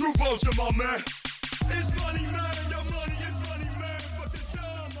what. True vulture, my man. It's money, man, your money is money, man. But the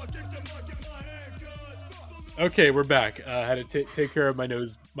time I kick the mic in my hand, cause... Okay, we're back. I had to take care of my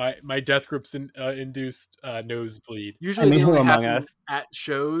nose, my death grips induced nosebleed. Usually they only happen at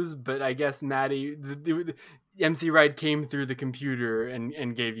shows, but I guess Maddie, the MC Ride came through the computer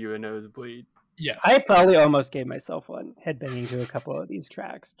and gave you a nosebleed. Yes, I probably almost gave myself one, headbanging to a couple of these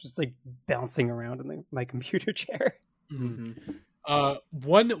tracks, just like bouncing around in my computer chair. Mm-hmm. I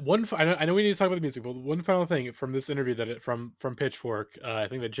know we need to talk about the music, but one final thing from this interview from Pitchfork, I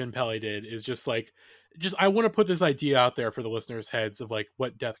think that Jen Pelly did, is just I want to put this idea out there for the listeners' heads of like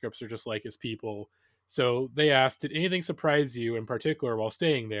what Death Grips are just like as people. So they asked, did anything surprise you in particular while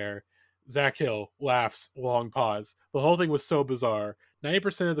staying there? Zach Hill laughs, long pause. The whole thing was so bizarre.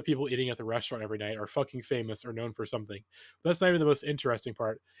 90% of the people eating at the restaurant every night are fucking famous or known for something. But that's not even the most interesting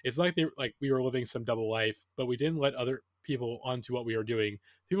part. It's like we were living some double life, but we didn't let other people onto what we were doing.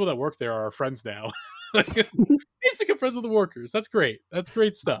 People that work there are our friends now. Basically friends with the workers. That's great. That's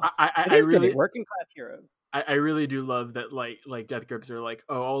great stuff. I really working class heroes. I really do love that like Death Grips are like,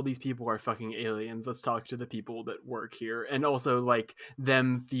 oh, all these people are fucking aliens. Let's talk to the people that work here. And also like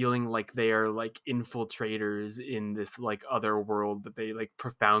them feeling like they are like infiltrators in this like other world that they like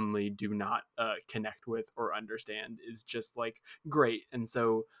profoundly do not connect with or understand is just like great and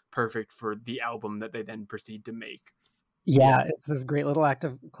so perfect for the album that they then proceed to make. Yeah, it's this great little act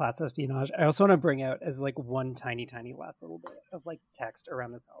of class espionage. I also want to bring out as like one tiny last little bit of like text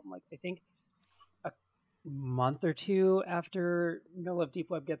around this album. Like I think a month or two after No Love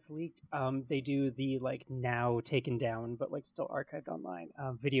Deep Web gets leaked, they do the like now taken down but like still archived online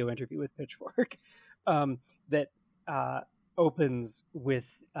video interview with Pitchfork that opens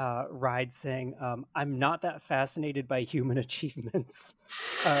with Ride saying, "I'm not that fascinated by human achievements."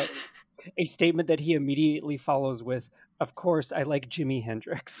 A statement that he immediately follows with, "Of course, I like Jimi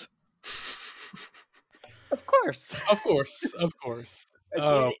Hendrix." Of course.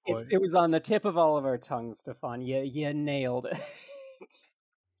 It was on the tip of all of our tongues, Stefan. You nailed it.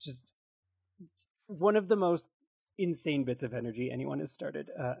 Just one of the most insane bits of energy anyone has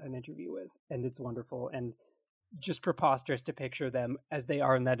started an interview with, and it's wonderful and just preposterous to picture them as they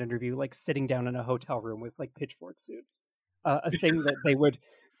are in that interview, like sitting down in a hotel room with like pitchfork suits, a thing that they would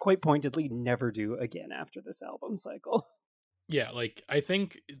quite pointedly never do again after this album cycle. Yeah, like I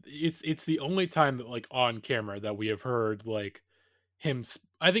think it's the only time that like on camera that we have heard like him.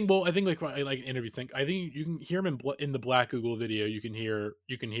 I think like interviews. I think you can hear him in the Black Google video. You can hear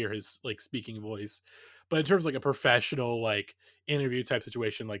his like speaking voice, but in terms of like a professional like interview type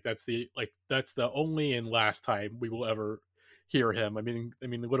situation, like that's the only and last time we will ever hear him. I mean,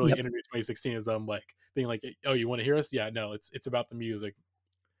 literally, Interview 2016 is them like being like, "Oh, you want to hear us? Yeah, no, it's about the music."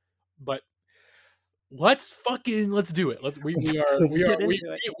 But let's do it.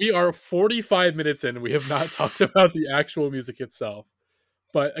 We are 45 minutes in and we have not talked about the actual music itself.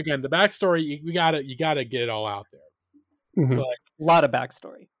 But again, the backstory, you gotta get it all out there. Mm-hmm. But, a lot of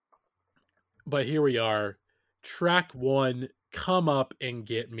backstory. But here we are. Track 1, Come Up and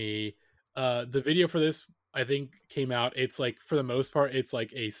Get Me. The video for this, I think, came out. It's like, for the most part, it's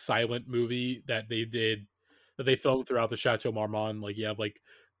like a silent movie that they filmed throughout the Chateau Marmont. Like you have like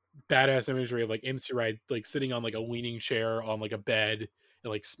badass imagery of like MC Ride like sitting on like a leaning chair on like a bed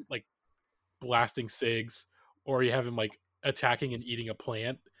and like blasting cigs, or you have him like attacking and eating a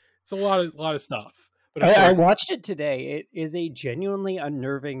plant. It's a lot of stuff. But I watched it today. It is a genuinely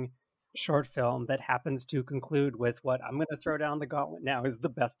unnerving short film that happens to conclude with what I'm going to throw down the gauntlet now is the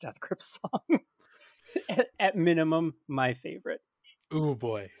best Death Grip song. At minimum, my favorite. Oh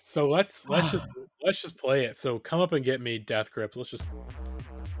boy! So let's just play it. So come up and get me, Death Grips. Let's just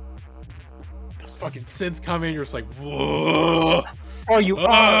those fucking synths come in. You're just like, whoa! Oh, you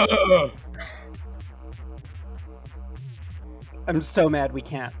are. I'm so mad we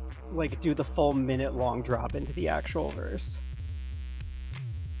can't like do the full minute-long drop into the actual verse.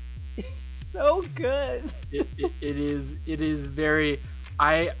 It's so good. It is very.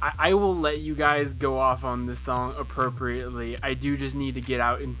 I will let you guys go off on this song appropriately. I do just need to get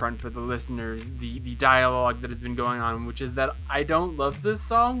out in front for the listeners the dialogue that has been going on, which is that I don't love this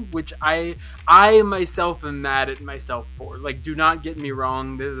song, which I myself am mad at myself for. Like, do not get me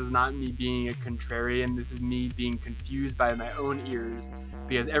wrong, this is not me being a contrarian, this is me being confused by my own ears,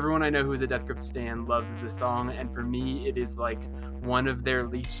 because everyone I know who's a Death Grip stan loves this song, and for me it is like one of their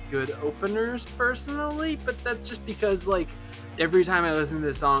least good openers personally, but that's just because like every time I listen to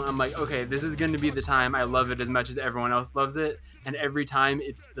this song, I'm like, okay, this is going to be the time I love it as much as everyone else loves it. And every time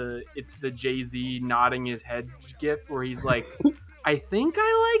it's the Jay-Z nodding his head gif where he's like, I think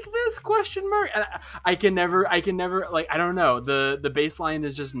I like this ? And I can never like, I don't know. The bass line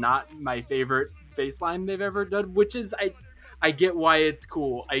is just not my favorite bass line they've ever done, which is I get why it's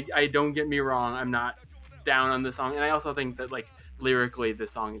cool. I don't get me wrong. I'm not down on the song. And I also think that like lyrically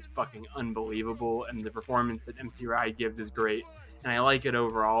this song is fucking unbelievable, and the performance that MC Ride gives is great, and I like it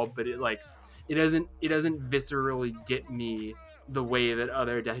overall, but it doesn't viscerally get me the way that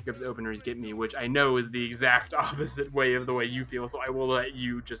other Death Grips openers get me, which I know is the exact opposite way of the way you feel, so I will let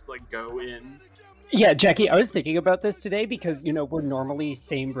you just like go in. Yeah, Jackie, I was thinking about this today because, you know, we're normally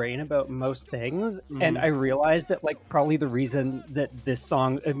same brain about most things. And I realized that, like, probably the reason that this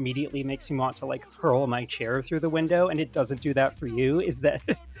song immediately makes me want to, like, hurl my chair through the window, and it doesn't do that for you, is that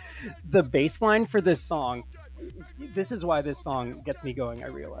the bass line for this song, this is why this song gets me going, I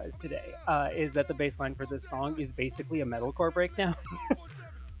realized today, is that the bass line for this song is basically a metalcore breakdown.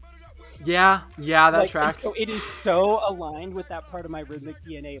 Yeah, that like, tracks. So it is so aligned with that part of my rhythmic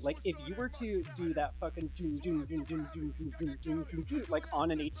DNA. Like, if you were to do that fucking like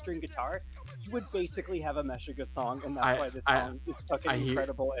on an 8-string guitar, you would basically have a Meshuggah song, and that's why this song is fucking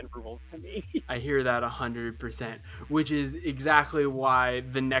incredible and rules to me. I hear that 100%, which is exactly why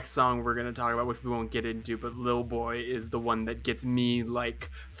the next song we're gonna talk about, which we won't get into, but Lil Boy is the one that gets me like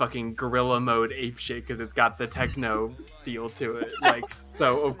fucking gorilla mode apeshit because it's got the techno feel to it. Like,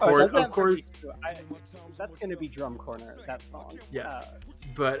 so of course. That's gonna be Drum Corner, that song. Yes,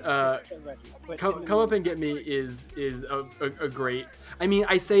 but Come Up and Get Me is a great. I mean,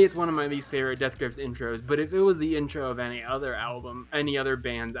 I say it's one of my least favorite Death Grips intros, but if it was the intro of any other album, any other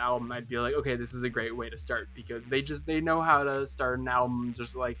band's album, I'd be like, okay, this is a great way to start, because they know how to start an album,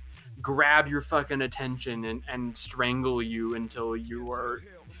 just like grab your fucking attention and strangle you until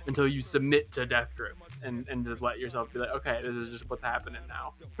you submit to Death Grips and just let yourself be like, okay, this is just what's happening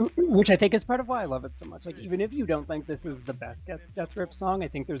now. Which I think is part of why I love it so much. Like, even if you don't think this is the best Death Grips song, I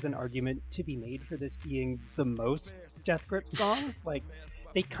think there's an argument to be made for this being the most Death Grips song. Like,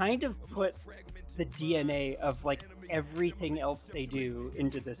 they kind of put the DNA of like everything else they do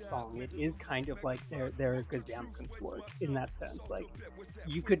into this song. It is kind of like their Gesamtkunstwerk in that sense. Like,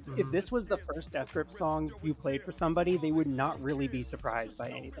 you could, if this was the first Death Grip song you played for somebody, they would not really be surprised by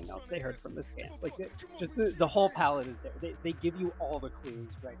anything else they heard from this band. Like, just the whole palette is there. They give you all the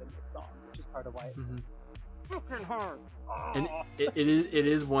clues right in this song, which is part of why it's fucking hard. And it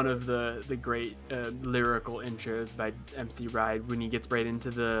is one of the great lyrical intros by MC Ride, when he gets right into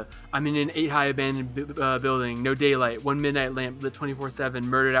the I'm in an 8-high abandoned building, no daylight, 1 midnight lamp lit 24/7,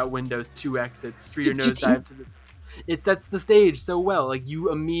 murdered out windows, 2 exits, street or nosedive to the. It sets the stage so well. Like,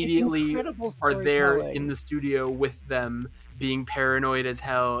 you immediately are there in the studio with them, being paranoid as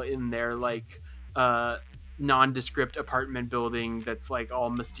hell in their like nondescript apartment building that's like all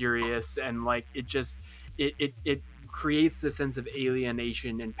mysterious, and like it just it creates the sense of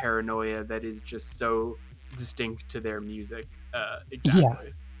alienation and paranoia that is just so distinct to their music.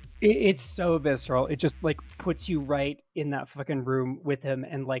 Exactly. Yeah. It's so visceral. It just like puts you right in that fucking room with him.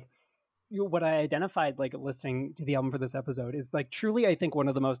 And like, what I identified like listening to the album for this episode is like truly, I think, one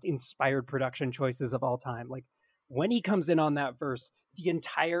of the most inspired production choices of all time. Like, when he comes in on that verse, the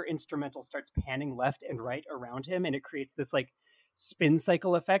entire instrumental starts panning left and right around him, and it creates this like spin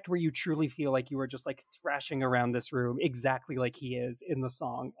cycle effect where you truly feel like you are just like thrashing around this room exactly like he is in the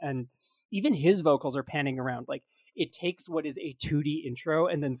song. And even his vocals are panning around. Like it takes what is a 2D intro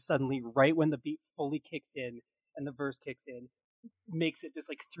and then suddenly right when the beat fully kicks in and the verse kicks in, makes it this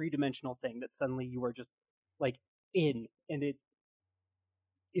like 3-dimensional thing that suddenly you are just like in, and it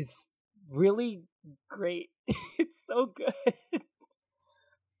is really great. It's so good.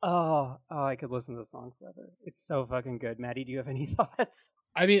 Oh, I could listen to the song forever. It's so fucking good. Maddie, do you have any thoughts?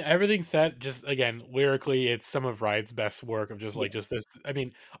 I mean, everything's said. Just again, lyrically, it's some of Riot's best work of just like just this. I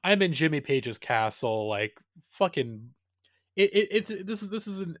mean, I'm in Jimmy Page's castle, like fucking. This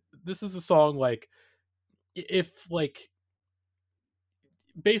is a song like if like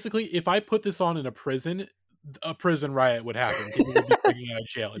basically if I put this on in a prison riot would happen. People would be breaking out of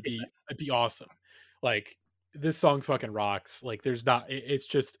jail. It'd be awesome. Like this song fucking rocks. Like there's not. It's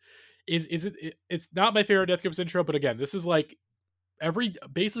just it's not my favorite Death Grips intro, but again, this is like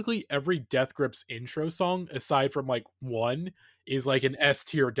basically every Death Grips intro song aside from like one is like an S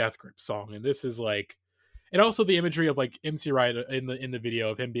tier Death Grips song, and this is like, and also the imagery of like MC Riot in the video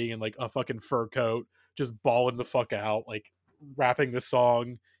of him being in like a fucking fur coat, just balling the fuck out, like rapping the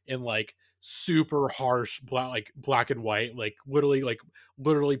song in like super harsh black and white, like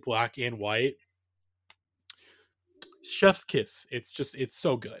literally black and white. Chef's kiss. It's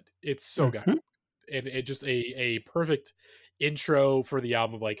so good. It's so good, and it just a perfect intro for the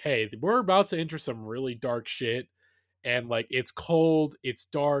album. Like, hey, we're about to enter some really dark shit, and like it's cold, it's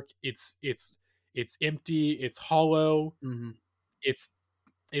dark, it's empty, it's hollow.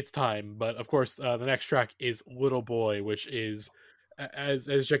 It's time. But of course, the next track is Little Boy, which is, as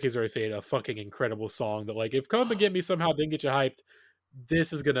Jackie's already saying, a fucking incredible song that like if Come and Get Me somehow didn't get you hyped,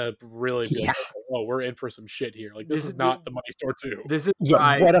 this is gonna really be like, oh, we're in for some shit here. Like this is not the Money Store 2. This is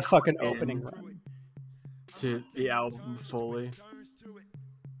what a fucking opening run to the album fully.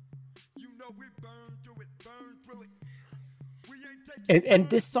 And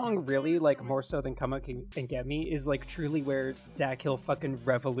this song really, like more so than Come Up and Get Me, is like truly where Zach Hill fucking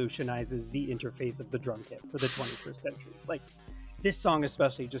revolutionizes the interface of the drum kit for the 21st century. Like this song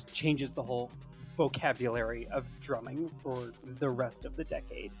especially just changes the whole vocabulary of drumming for the rest of the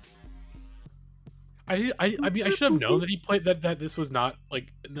decade. I mean I should have known that he played that this was not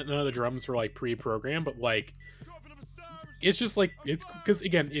like none of the drums were like pre-programmed, but like it's just like it's because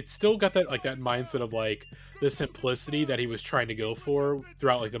again it's still got that like that mindset of like the simplicity that he was trying to go for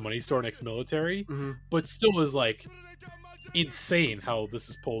throughout like the Money Store and Ex-Military, but still is like insane how this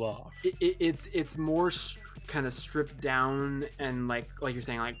is pulled off. It's more kind of stripped down and like you're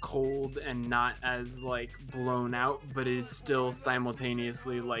saying, like cold and not as like blown out, but is still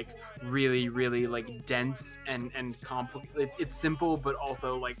simultaneously like really like dense and complicated. It's simple, but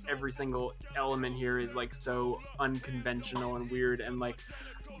also like every single element here is like so unconventional and weird, and like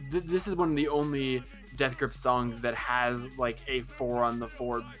this is one of the only Death Grip songs that has like a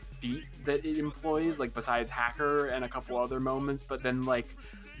 4-on-the-4 beat that it employs, like besides Hacker and a couple other moments, but then like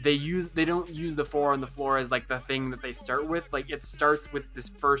they don't use the 4 on the floor as like the thing that they start with. Like it starts with this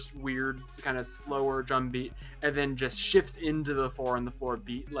first weird kind of slower drum beat and then just shifts into the 4 on the floor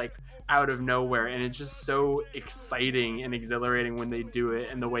beat like out of nowhere, and it's just so exciting and exhilarating when they do it,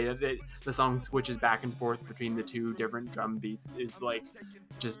 and the way that the song switches back and forth between the two different drum beats is like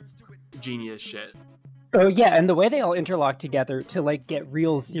just genius shit. Oh yeah, and the way they all interlock together to like get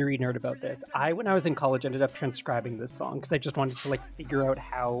real theory nerd about this. When I was in college, ended up transcribing this song because I just wanted to like figure out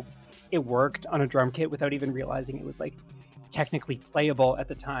how it worked on a drum kit without even realizing it was like technically playable at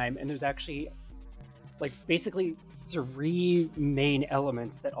the time. And there's actually like basically 3 main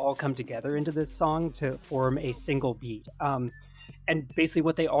elements that all come together into this song to form a single beat. And basically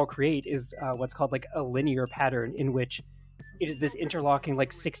what they all create is what's called like a linear pattern, in which it is this interlocking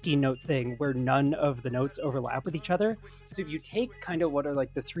like 16-note thing where none of the notes overlap with each other. So if you take kind of what are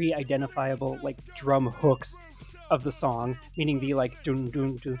like the 3 identifiable like drum hooks of the song, meaning the like dun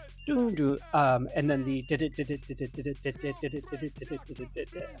dun dun dun dun, and then the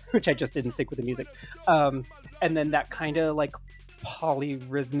which I just didn't sync with the music, and then that kind of like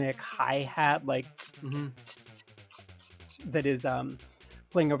polyrhythmic hi-hat like that is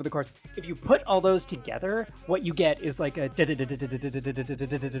playing over the course. If you put all those together, what you get is like a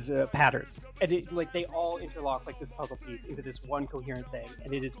pattern, and it like they all interlock like this puzzle piece into this one coherent thing,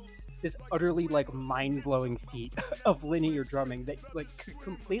 and it is this utterly like mind-blowing feat of linear drumming that like could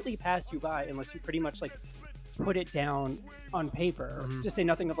completely pass you by unless you pretty much like put it down on paper, to say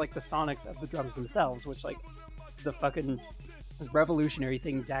nothing of like the sonics of the drums themselves, which like the fucking revolutionary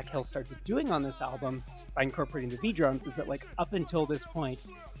thing Zach Hill starts doing on this album by incorporating the V drums is that like up until this point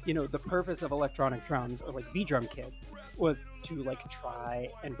you know, the purpose of electronic drums or like V-drum kits was to like try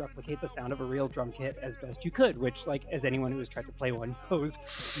and replicate the sound of a real drum kit as best you could, which, like, as anyone who has tried to play one knows,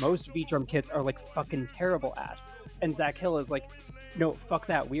 most V-drum kits are like fucking terrible at. And Zach Hill is like, no, fuck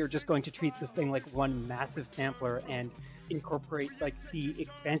that. We are just going to treat this thing like one massive sampler and incorporate like the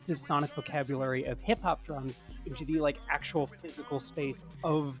expansive sonic vocabulary of hip-hop drums into the like actual physical space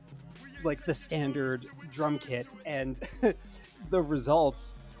of like the standard drum kit. And the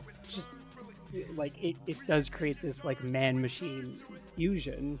results just like it does create this like man-machine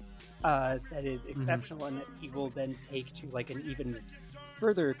fusion that is exceptional, and that he will then take to like an even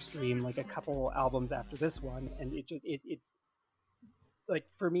further extreme like a couple albums after this one. And it like,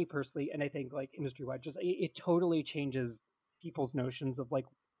 for me personally, and I think like industry-wide, just it totally changes people's notions of like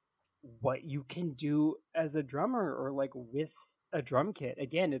what you can do as a drummer or like with a drum kit.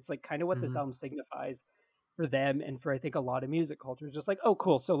 Again, it's like kind of what this album signifies for them and for I think a lot of music culture. Just like, oh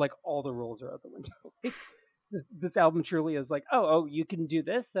cool, so like all the rules are out the window. Like, this album truly is like, oh you can do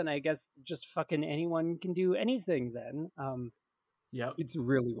this, then I guess just fucking anyone can do anything then. Yeah, it's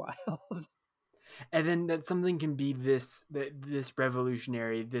really wild. And then that something can be this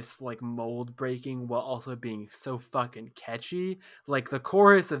revolutionary, this like mold breaking, while also being so fucking catchy. Like the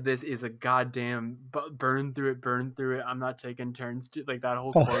chorus of this is a goddamn burn through it. I'm not taking turns to, like, that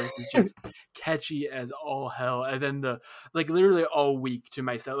whole chorus is just catchy as all hell. And then the like literally all week to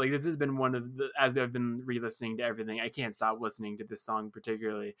myself, like this has been one of the, as I've been re-listening to everything, I can't stop listening to this song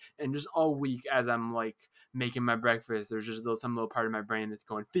particularly. And just all week as I'm like making my breakfast, there's just some little part of my brain that's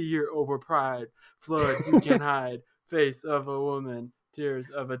going, fear over pride, flood you can't hide, face of a woman, tears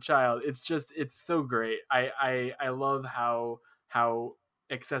of a child. It's so great. I love how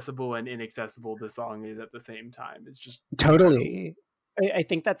accessible and inaccessible the song is at the same time. It's just totally. I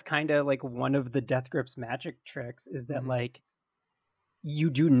think that's kind of like one of the Death Grips magic tricks, is that like you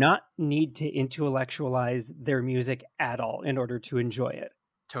do not need to intellectualize their music at all in order to enjoy it.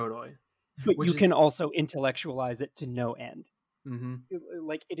 Totally. But you can also intellectualize it to no end. Mm-hmm.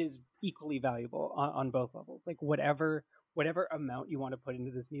 Like it is equally valuable on both levels. Like whatever amount you want to put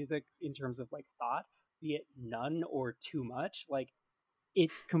into this music in terms of like thought, be it none or too much, like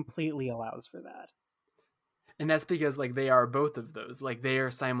it completely allows for that. And that's because like they are both of those. Like they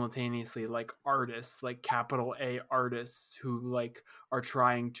are simultaneously like artists, like capital A artists who like are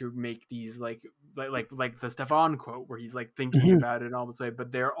trying to make these like the Stefan quote where he's like thinking about it in all this way,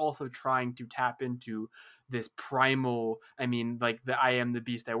 but they're also trying to tap into this primal, I mean, like the I am the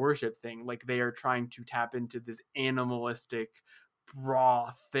beast I worship thing. Like they are trying to tap into this animalistic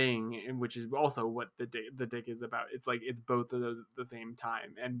raw thing, and which is also what the dick is about. It's like it's both of those at the same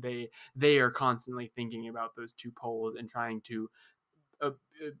time, and they are constantly thinking about those two poles and trying to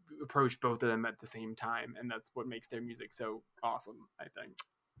approach both of them at the same time, and that's what makes their music so awesome, I think.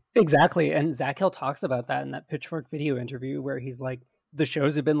 Exactly. And Zach Hill talks about that in that Pitchfork video interview where he's like, the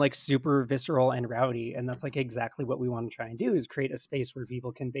shows have been like super visceral and rowdy, and that's like exactly what we want to try and do, is create a space where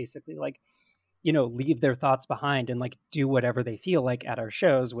people can basically like, you know, leave their thoughts behind and like do whatever they feel like at our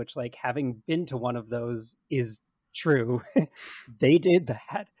shows, which, like, having been to one of those is true. They did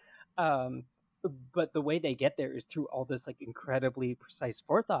that. But the way they get there is through all this like incredibly precise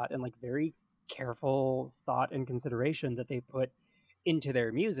forethought and like very careful thought and consideration that they put into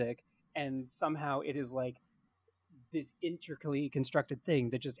their music. And somehow it is like this intricately constructed thing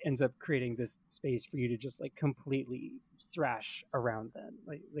that just ends up creating this space for you to just like completely thrash around them.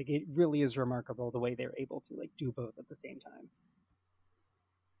 Like it really is remarkable the way they're able to like do both at the same time.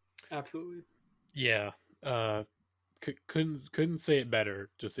 Absolutely. Yeah. Couldn't say it better.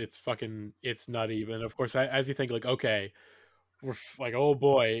 Just it's not even. Of course, as you think like, okay, we're like, oh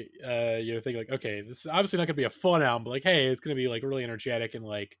boy, you think like, okay, this is obviously not gonna be a fun album, but like, hey, it's gonna be like really energetic and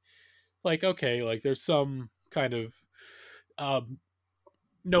like okay, like there's some kind of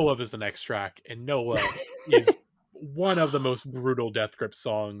No Love is the next track, and No Love is one of the most brutal Death Grip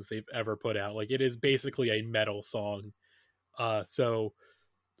songs they've ever put out. Like it is basically a metal song. So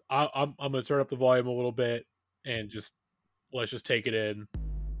I'm gonna turn up the volume a little bit and let's just take it in.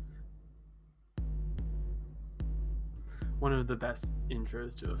 One of the best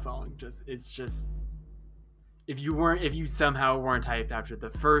intros to a song. If you somehow weren't hyped after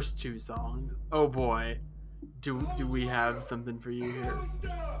the first two songs, oh boy, do we have something for you here.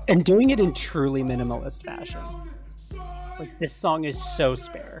 And doing it in truly minimalist fashion. Like this song is so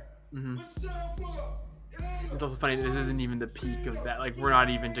spare. Mm-hmm. It's also funny that this isn't even the peak of that. Like we're not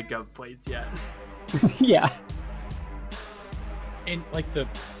even to Gov plates yet. Yeah. And like the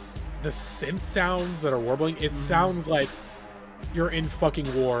synth sounds that are warbling, it sounds like you're in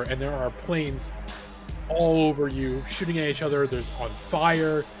fucking war and there are planes all over you, shooting at each other. There's on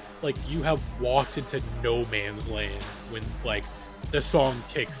fire. Like, you have walked into no man's land when, like, the song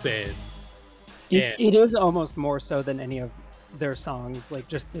kicks in. It is almost more so than any of their songs, like,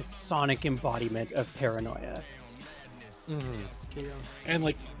 just this sonic embodiment of paranoia. And,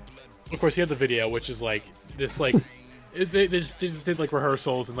 like, of course, you have the video, which is, like, this, like, they just did, like,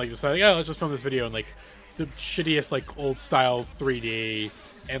 rehearsals and, like, decided, yeah, let's just film this video, and, like, the shittiest, like, old-style 3D,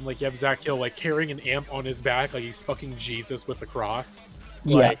 and, like, you have Zach Hill, like, carrying an amp on his back, like he's fucking Jesus with a cross.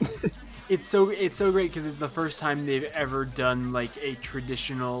 Like, It's so great because it's the first time they've ever done, like, a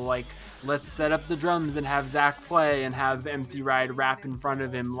traditional, like, let's set up the drums and have Zach play and have MC Ride rap in front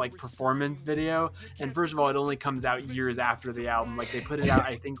of him, like, performance video. And first of all, it only comes out years after the album. Like, they put it out,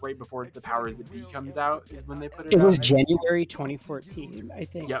 I think, right before The Powers That Be comes out is when they put it out. It was January 2014, I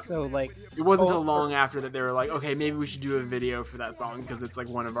think. Yep. So, like, it wasn't until long after that they were like, okay, maybe we should do a video for that song because it's, like,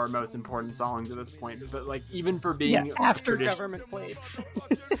 one of our most important songs at this point. But, like, even for being after Government played.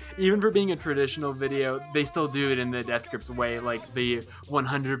 even for being a traditional video, they still do it in the Death Grips way, like the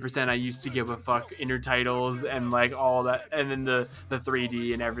 100% I used to give a fuck intertitles and, like, all that, and then the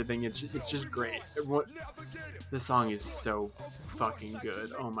 3D and everything. It's just great. The song is so fucking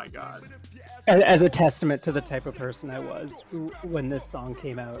good. Oh my god. As a testament to the type of person I was when this song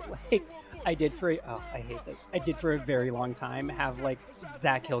came out, like, I did for a very long time have, like,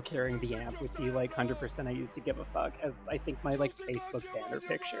 Zach Hill carrying the amp would be, like, 100% I used to give a fuck as, I think, my, like, Facebook banner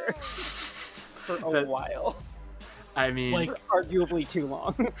picture for a while. I mean, like, for arguably too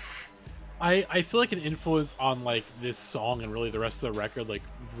long. I feel like an influence on, like, this song and really the rest of the record, like,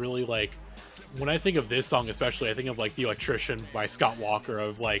 really, like, when I think of this song especially, I think of, like, The Electrician by Scott Walker,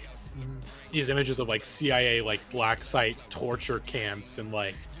 of, like, these images of, like, CIA, like, black site torture camps, and,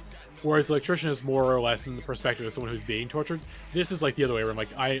 like, whereas The Electrician is more or less in the perspective of someone who's being tortured. This is, like, the other way, where I'm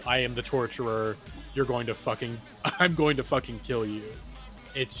like, I am the torturer, I'm going to fucking kill you.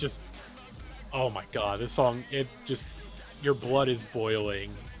 It's just, oh my god, this song, it just, your blood is boiling.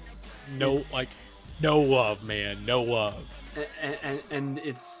 No love, man, no love. And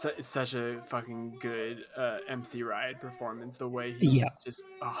it's such a fucking good MC Ride performance. The way he's just,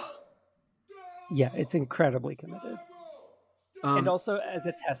 yeah, it's incredibly committed. And also as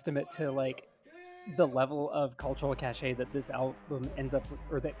a testament to, like, the level of cultural cachet that this album ends up with,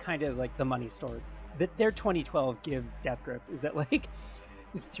 or that kind of, like, the money store that their 2012 gives Death Grips, is that, like,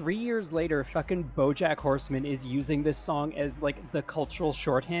 3 years later, fucking BoJack Horseman is using this song as, like, the cultural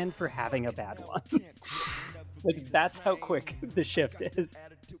shorthand for having a bad one. Like, that's how quick the shift is.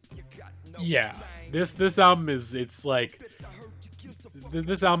 Yeah, this album is, it's like,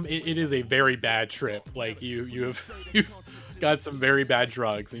 this album, it is a very bad trip. Like, you've got some very bad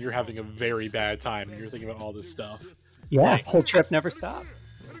drugs and you're having a very bad time and you're thinking about all this stuff. Yeah, like, whole trip never stops.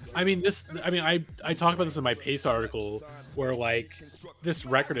 I talk about this in my Pace article, where, like, this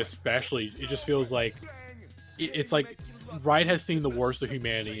record especially, it just feels like it's like Ride has seen the worst of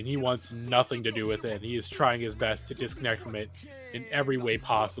humanity and he wants nothing to do with it, and he is trying his best to disconnect from it in every way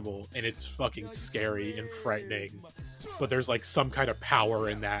possible, and it's fucking scary and frightening, but there's, like, some kind of power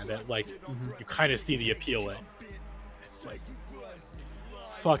in that like, you kind of see the appeal in. It's like,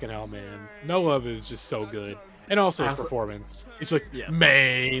 fucking hell, man. No Love is just so good. And also his performance, it's like,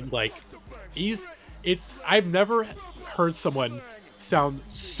 man, like, I've never heard someone sound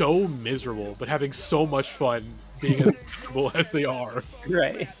so miserable but having so much fun being as miserable as they are.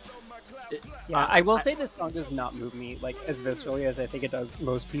 Right. Yeah, I will say this song does not move me, like, as viscerally as I think it does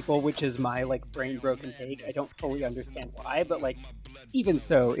most people, which is my, like, brain broken take. I don't fully understand why, but, like, even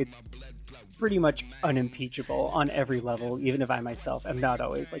so, it's pretty much unimpeachable on every level, even if I myself am not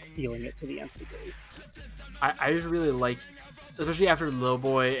always, like, feeling it to the nth degree. I just really like, especially after Low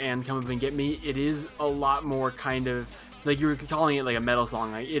Boy and Come Up and Get Me, it is a lot more kind of, like, you were calling it, like, a metal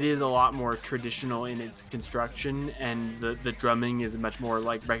song. Like, it is a lot more traditional in its construction, and the drumming is much more,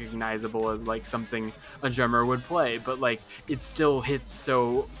 like, recognizable as, like, something a drummer would play. But, like, it still hits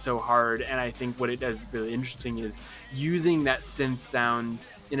so hard. And I think what it does really interesting is using that synth sound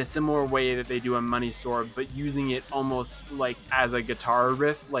in a similar way that they do on Money Store, but using it almost like as a guitar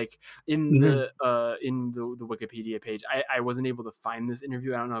riff, like in the Wikipedia page. I wasn't able to find this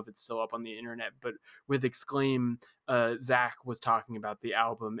interview. I don't know if it's still up on the internet, but with Exclaim, Zach was talking about the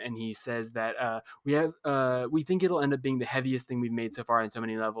album, and he says that we think it'll end up being the heaviest thing we've made so far on so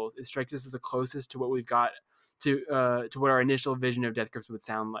many levels. It strikes us as the closest to what we've got to what our initial vision of Death Grips would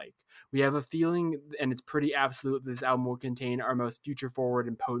sound like. We have a feeling, and it's pretty absolute, that this album will contain our most future-forward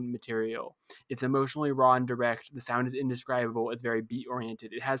and potent material. It's emotionally raw and direct. The sound is indescribable. It's very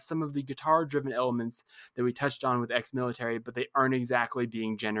beat-oriented. It has some of the guitar-driven elements that we touched on with Ex-Military, but they aren't exactly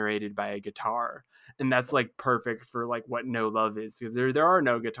being generated by a guitar. And that's like perfect for like what No Love is, because there are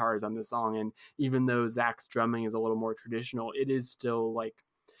no guitars on this song. And even though Zach's drumming is a little more traditional, it is still like,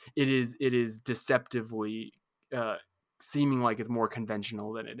 it is deceptively seeming like it's more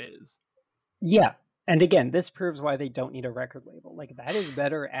conventional than it is. Yeah. And again, this proves why they don't need a record label. Like, that is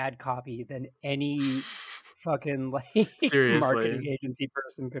better ad copy than any fucking like marketing agency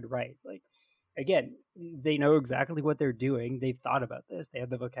person could write. Like, again, they know exactly what they're doing. They've thought about this. They have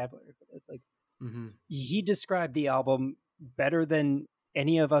the vocabulary for this. Like, he described the album better than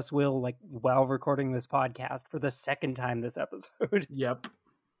any of us will, like, while recording this podcast for the second time this episode. Yep.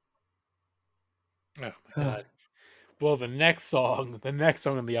 Oh my god. Well, the next song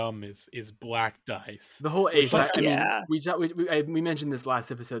on the album is Black Dice. The whole A-side. Yeah. I mean, we mentioned this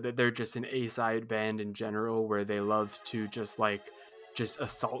last episode that they're just an A-side band in general, where they love to just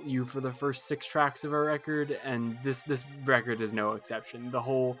assault you for the first 6 tracks of a record, and this record is no exception. The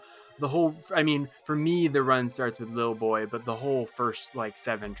whole. I mean, for me, the run starts with Lil Boy, but the whole first like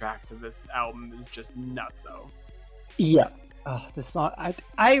 7 tracks of this album is just nutso. Yeah. Oh, this song.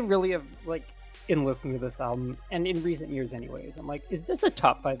 I really have, like, in listening to this album, and in recent years anyways, I'm like, is this a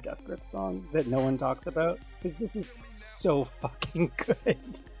top 5 Death Grips song that no one talks about? Because this is so fucking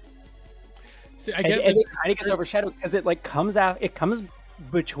good. See, I guess it kind of gets overshadowed because it like comes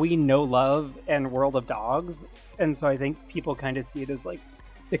between No Love and World of Dogs, and so I think people kind of see it as like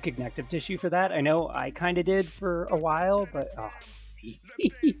the connective tissue for that. I know I kind of did for a while, but this beat.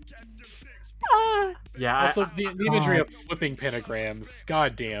 Yeah. Also, the imagery of flipping pentagrams,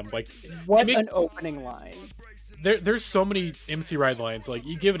 goddamn, like, what an opening line. There's so many MC Ride lines, like,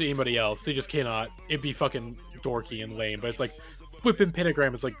 you give it to anybody else, they just cannot. It'd be fucking dorky and lame, but it's like flipping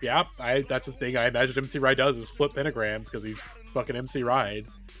pentagram is like, yeah, that's the thing I imagine MC Ride does, is flip pentagrams because he's fucking MC Ride.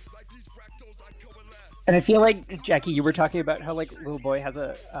 And I feel like, Jackie, you were talking about how like Lil Boy has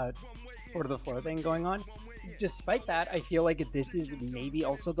a floor to the floor thing going on. Despite that, I feel like this is maybe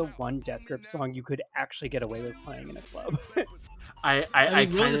also the one Death Grip song you could actually get away with playing in a club. I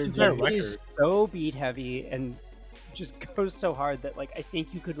kind of do. It is so beat heavy and just goes so hard that like I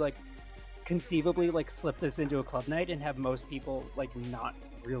think you could like conceivably like slip this into a club night and have most people like not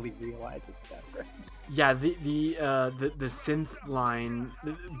really realize it's Death Grips. Yeah, the synth line,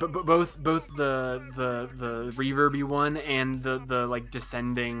 both the reverby one and the like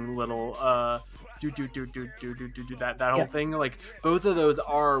descending little that whole thing, like both of those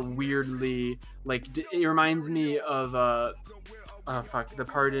are weirdly like it reminds me of the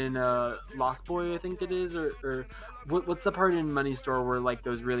part in Lost Boy, I think it is, or what's the part in Money Store where like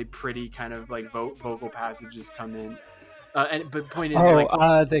those really pretty kind of like vocal passages come in, but point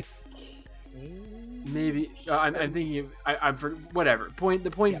is maybe I'm thinking of I'm for whatever point. The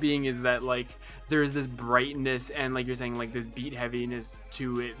point being is that like there's this brightness and like you're saying like this beat heaviness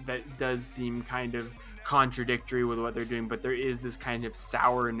to it that does seem kind of contradictory with what they're doing, but there is this kind of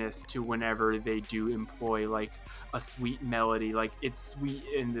sourness to whenever they do employ like a sweet melody. Like it's sweet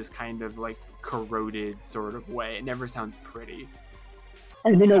in this kind of like corroded sort of way. It never sounds pretty.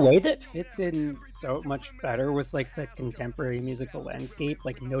 And in a way that fits in so much better with like the contemporary musical landscape,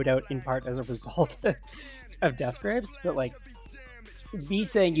 like no doubt in part as a result of Death Grips, but like me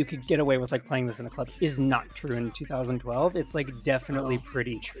saying you could get away with like playing this in a club is not true in 2012. It's like definitely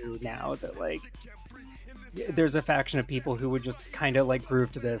pretty true now that like there's a faction of people who would just kind of like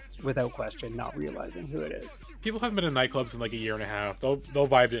groove to this without question, not realizing who it is. People haven't been in nightclubs in like a year and a half. They'll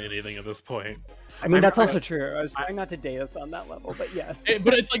vibe to anything at this point. I mean, that's also true. I was trying not to date us on that level, but yes.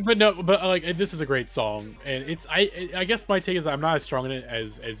 But it's like, but like, this is a great song, and it's I guess my take is I'm not as strong in it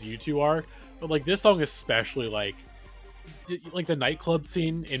as you two are, but like this song especially, like the nightclub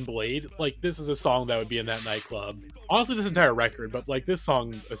scene in Blade, like this is a song that would be in that nightclub. Honestly, this entire record, but like this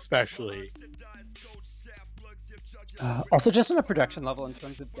song especially. Also, just on a production level, in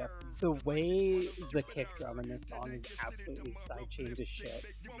terms of depth, the way the kick drum in this song is absolutely sidechained to shit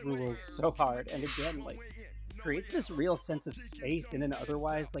rules so hard, and again, like creates this real sense of space in an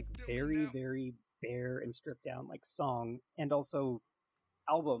otherwise like very, very bare and stripped down like song and also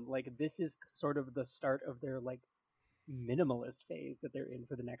album. Like this is sort of the start of their like minimalist phase that they're in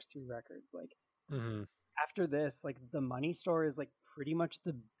for the next 3 records. Like after this, like the Money Store is like pretty much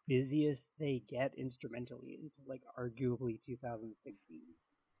the busiest they get instrumentally into like arguably 2016.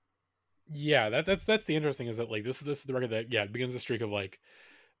 Yeah, that's the interesting is that like this is the record that begins the streak of like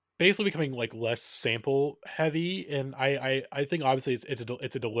basically becoming like less sample heavy, and I think obviously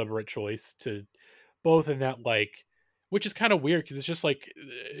it's a deliberate choice to both in that like, which is kind of weird because it's just like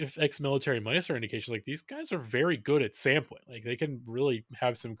if ex-military mice are indication, like these guys are very good at sampling, like they can really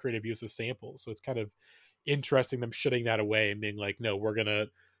have some creative use of samples, so it's kind of interesting them shutting that away and being like, no, we're gonna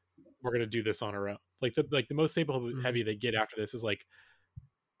do this on our own. Like the most sample heavy they get after this is like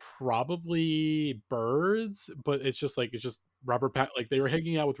probably Birds, but it's just Robert like they were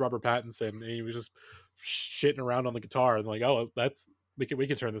hanging out with Robert Pattinson and he was just shitting around on the guitar and like, oh, that's we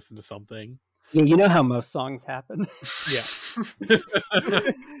can turn this into something. Yeah, you know how most songs happen. Yeah.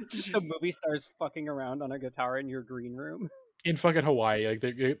 The movie stars fucking around on a guitar in your green room in fucking Hawaii.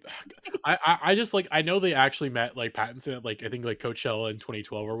 Like I just like, I know they actually met like Pattinson at like I think like Coachella in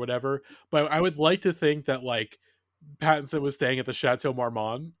 2012 or whatever, but I would like to think that like Pattinson was staying at the Chateau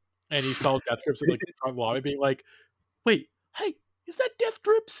Marmont and he saw Death Grips in like the front lobby being like, wait, hey, is that Death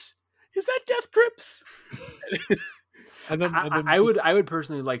Grips? And then I would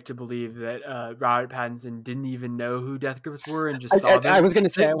personally like to believe that Robert Pattinson didn't even know who Death Grips were and just saw them. I was going to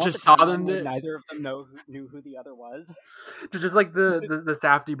say, just saw them. Neither of them knew who the other was. Just like the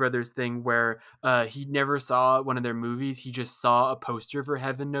Safdie brothers thing, where he never saw one of their movies. He just saw a poster for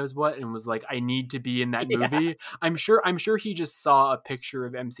Heaven Knows What and was like, "I need to be in that movie." Yeah. I'm sure he just saw a picture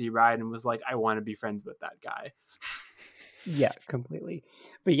of MC Ride and was like, "I want to be friends with that guy." Yeah, completely.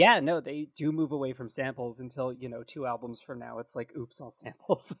 But yeah, no, they do move away from samples until, 2 albums from now, it's like, oops, all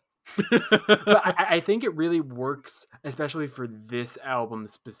samples. But I think it really works, especially for this album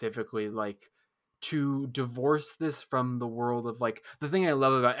specifically, like to divorce this from the world of like, the thing I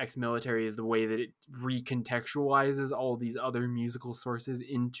love about Ex-Military is the way that it recontextualizes all these other musical sources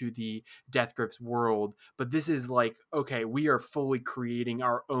into the Death Grips world. But this is like, okay, we are fully creating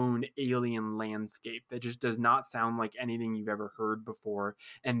our own alien landscape that just does not sound like anything you've ever heard before.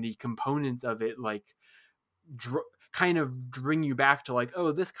 And the components of it like kind of bring you back to like,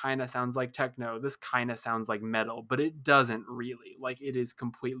 oh, this kind of sounds like techno, this kind of sounds like metal, but it doesn't really. Like, it is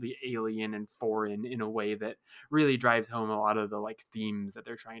completely alien and foreign in a way that really drives home a lot of the like themes that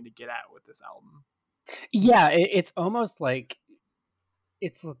they're trying to get at with this album. Yeah, it's almost like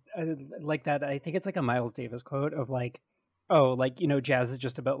it's like that. I think it's like a Miles Davis quote of like, oh, like, jazz is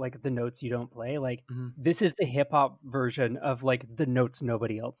just about like the notes you don't play. Like, this is the hip hop version of like the notes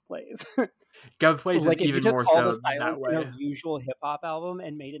nobody else plays. Gov plays like even more so that way. In a usual hip hop album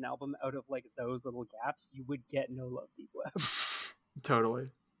and made an album out of like those little gaps, you would get No Love Deep Web. Totally.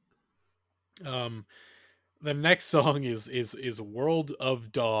 The next song is World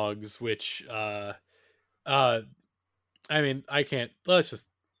of Dogs, which I mean, I can't. Let's just.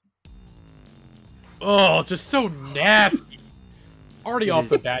 Oh, just so nasty. Already off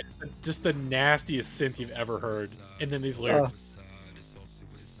the bat, just the nastiest synth you've ever heard. And then these lyrics.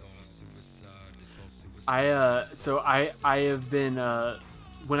 I have been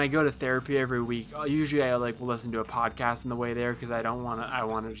when I go to therapy every week, usually I like will listen to a podcast on the way there because I want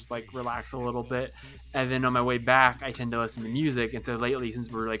to just like relax a little bit. And then on my way back, I tend to listen to music. And so lately,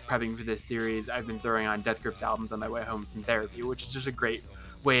 since we're like prepping for this series, I've been throwing on Death Grips albums on my way home from therapy, which is just a great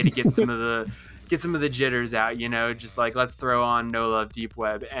way to get some of the jitters out, just like, let's throw on No Love Deep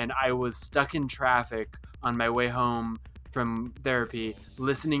Web. And I was stuck in traffic on my way home from therapy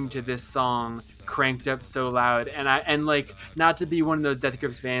listening to this song cranked up so loud, and like, not to be one of those Death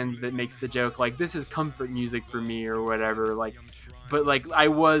Grips fans that makes the joke like this is comfort music for me or whatever, like, but like I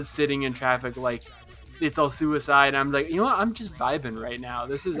was sitting in traffic like It's All Suicide, and I'm like, you know what, I'm just vibing right now.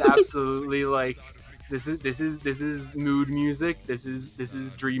 This is absolutely like this is mood music. This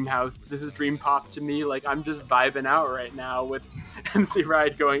is dream house. This is dream pop to me. Like, I'm just vibing out right now with MC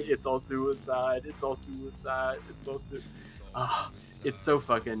Ride going, it's all suicide. It's all suicide. It's all it's so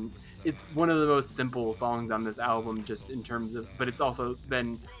fucking. It's one of the most simple songs on this album, just in terms of, but it's also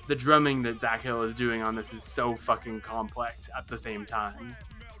then the drumming that Zach Hill is doing on this is so fucking complex at the same time.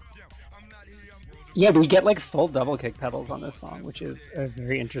 Yeah, we get like full double kick pedals on this song, which is a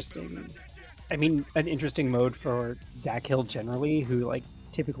very interesting. I mean, an interesting mode for Zach Hill generally, who like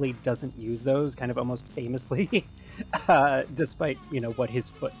typically doesn't use those, kind of almost famously, despite what his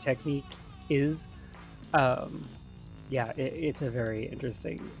foot technique is. Yeah, it's a very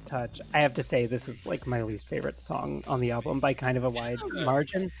interesting touch. I have to say, this is like my least favorite song on the album by kind of a wide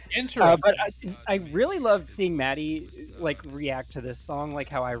margin. Interesting. But I really loved seeing Maddie like react to this song, like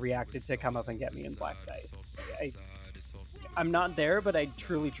how I reacted to Come Up and Get Me in Black Dice. I'm not there, but I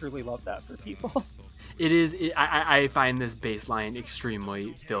truly, truly love that for people. It is. I find this bass line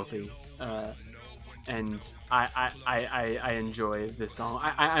extremely filthy. and I enjoy this song.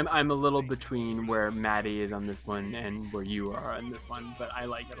 I'm a little between where Maddie is on this one and where you are on this one, but I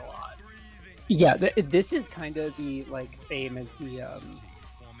like it a lot. Yeah, this is kind of the like same as the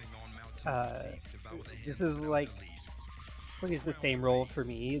this is like plays the same role for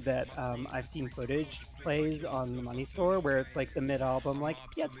me that I've seen footage plays on the Money Store, where it's like the mid album, like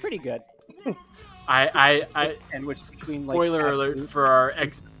yeah, it's pretty good. And which between like spoiler alert for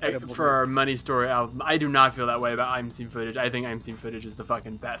our Money Store album, I do not feel that way about I'm Seen Footage. I think I'm Seen Footage is the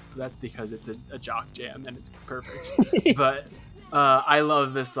fucking best, but that's because it's a jock jam and it's perfect. But I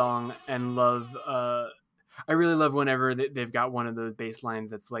love this song and I really love whenever they've got one of those bass lines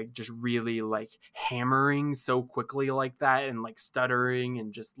that's like just really like hammering so quickly like that and like stuttering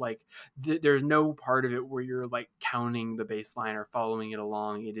and just like there's no part of it where you're like counting the bass line or following it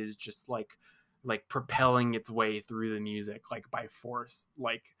along. It is just like propelling its way through the music like by force.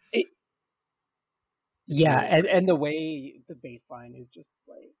 And the way the bass line is just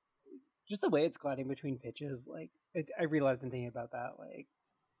the way it's gliding between pitches. Like I realized in thinking about that, like,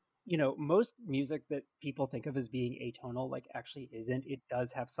 you know, most music that people think of as being atonal, like actually isn't. It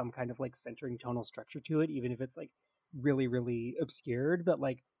does have some kind of like centering tonal structure to it, even if it's like really, really obscured. But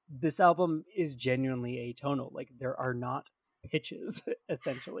like this album is genuinely atonal. Like there are not pitches,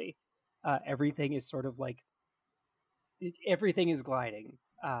 essentially. Everything is sort of like, everything is gliding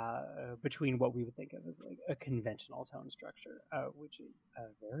between what we would think of as like a conventional tone structure, which is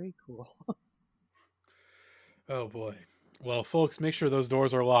very cool. Oh boy. Well, folks, make sure those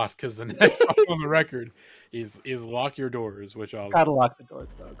doors are locked, because the next song on the record is "Lock Your Doors," which I'll gotta lock the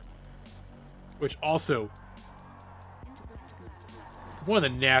doors, folks. Which also one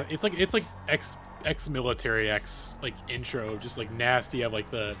of the it's like ex-military like intro, just like nasty. You have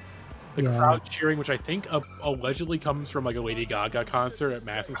like the crowd cheering, which I think allegedly comes from like a Lady Gaga concert at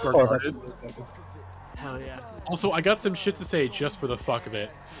Madison Square Garden. Hell yeah! Also, I got some shit to say just for the fuck of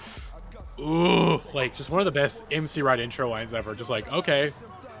it. Ooh, like just one of the best MC Ride intro lines ever. Just like, okay,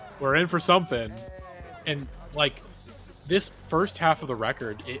 we're in for something. And like this first half of the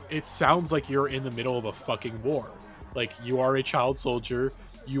record, it sounds like you're in the middle of a fucking war. Like you are a child soldier,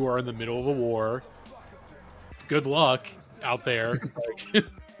 you are in the middle of a war. Good luck out there. Like,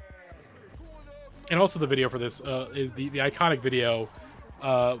 and also the video for this is the iconic video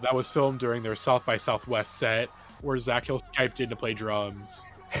that was filmed during their South by Southwest set, where Zach Hill Skyped in to play drums.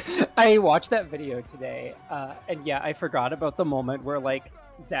 I watched that video today, and yeah, I forgot about the moment where like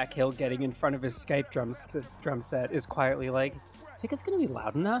Zach Hill getting in front of his Skype drum set is quietly like, I think it's gonna be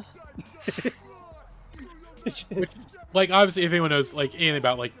loud enough. Like obviously, if anyone knows like anything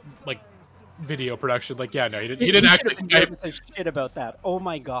about like video production, like yeah, no, you didn't actually Skype shit about that. Oh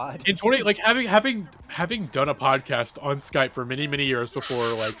my god! In 20, like having done a podcast on Skype for many years before,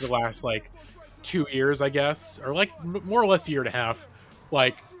 like the last like 2 years, I guess, or like more or less a year and a half.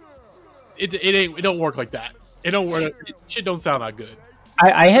 Like it don't work like that. It don't work. Shit don't sound that good.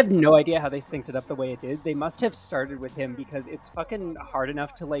 I have no idea how they synced it up the way it did. They must have started with him, because it's fucking hard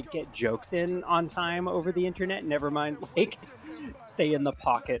enough to like get jokes in on time over the internet. Never mind like stay in the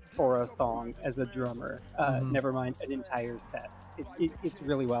pocket for a song as a drummer. Never mind an entire set. It's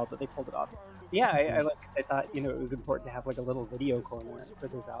really wild that they pulled it off. Yeah, I thought, you know, it was important to have like a little video corner for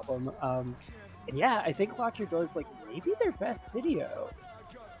this album. And yeah, I think Lock Your Doors like maybe their best video.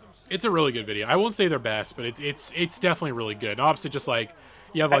 It's a really good video. I won't say their best, but it's definitely really good. And obviously, just like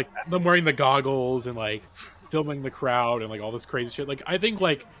you have like them wearing the goggles and like filming the crowd and like all this crazy shit. Like I think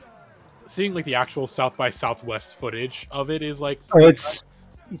like seeing like the actual South by Southwest footage of it is like it's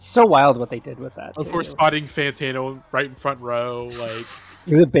so wild what they did with that. Of course, spotting Fantano right in front row, like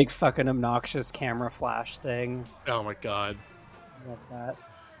the big fucking obnoxious camera flash thing. Oh my god, love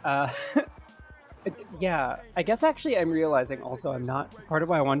that. Yeah, I guess actually I'm realizing also I'm not, part of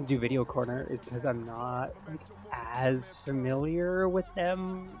why I wanted to do Video Corner is because I'm not like as familiar with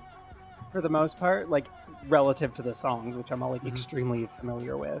them for the most part, like relative to the songs, which I'm all like extremely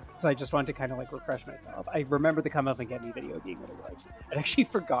familiar with. So I just wanted to kind of like refresh myself. I remember the Come Up and Get Me video being what it was. I'd actually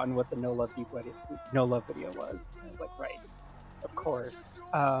forgotten what the No Love video was. I was like, right, of course.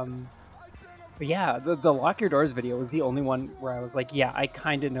 But yeah, the Lock Your Doors video was the only one where I was like, yeah, I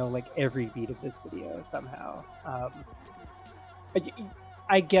kind of know like every beat of this video somehow.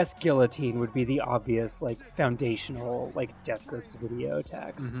 I guess Guillotine would be the obvious like foundational like Death Grips video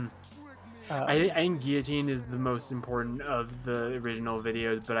text. I think Guillotine is the most important of the original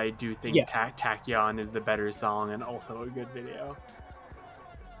videos, but I do think Tachyon is the better song and also a good video.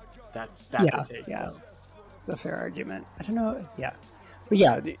 That's a take. Yeah, it's a fair argument. I don't know. Yeah. But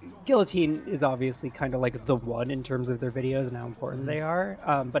yeah, Guillotine is obviously kind of like the one in terms of their videos and how important they are.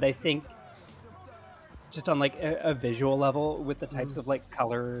 But I think just on like a visual level with the types of like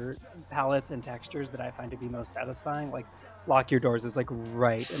color palettes and textures that I find to be most satisfying. Like Lock Your Doors is like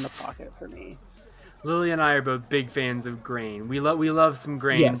right in the pocket for me. Lily and I are both big fans of Grain. We love some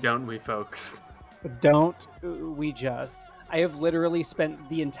Grain, Yes. don't we, folks? Don't we just? I have literally spent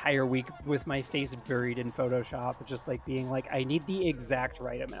the entire week with my face buried in Photoshop, just like being like, I need the exact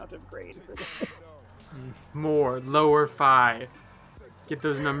right amount of Grain for this. More, lower fi. Get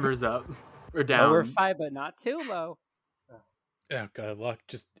those numbers up or down. Lower 5, but not too low. Oh god, luck.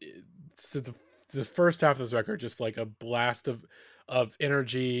 Just so the first half of this record, just like a blast of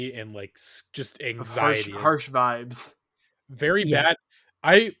energy and like just anxiety, harsh vibes. very Yeah.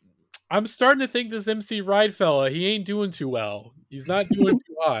 bad. I'm starting to think this MC Ride fella, he ain't doing too well. He's not doing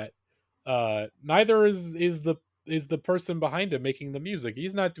too hot. Neither is the person behind him making the music.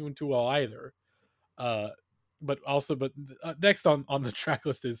 He's not doing too well either. But next on the track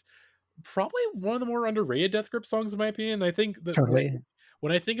list is probably one of the more underrated Death Grip songs in my opinion. I think that Totally.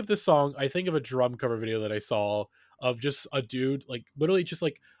 when I think of this song, I think of a drum cover video that I saw of just a dude like literally just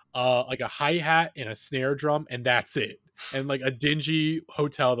like a hi-hat and a snare drum, and that's it. And like a dingy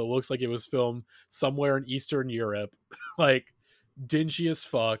hotel that looks like it was filmed somewhere in Eastern Europe. Like dingy as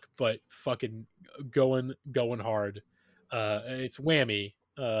fuck, but fucking going hard. It's Whammy.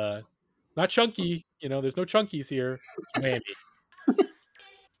 Not Chunky, there's no Chunkies here. It's Whammy.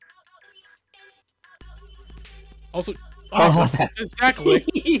 Also, the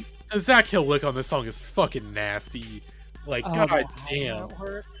Zach Hill lick on this song is fucking nasty. Like, god damn.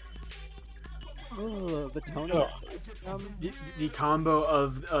 Oh, the tone Ugh. The combo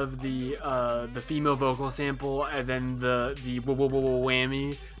of the female vocal sample and then the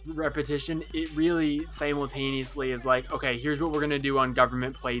whammy repetition, it really simultaneously is like, okay, here's what we're gonna do on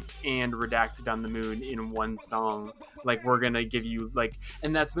Government Plates and Redacted on the Moon in one song. Like, we're gonna give you like,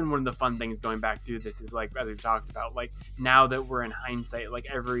 and that's been one of the fun things going back through this is like, as we've talked about, like now that we're in hindsight, like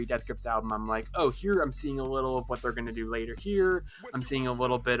every Death Grips album, I'm like, oh, here I'm seeing a little of what they're gonna do later. Here I'm seeing a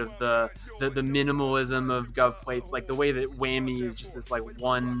little bit of the minimalism of Gov Plates, like the way that Whammy is just this like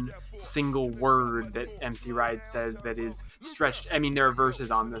one single word that MC Ride says that is stretched. I mean, there are verses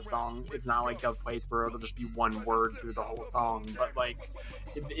on this song. It's not like Gov Plates where it'll just be one word through the whole song, but like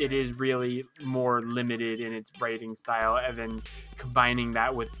it is really more limited in its writing style, and then combining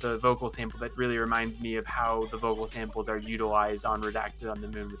that with the vocal sample that really reminds me of how the vocal samples are utilized on Redacted on the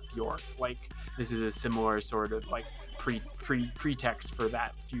Moon with Bjork. Like, this is a similar sort of like pretext for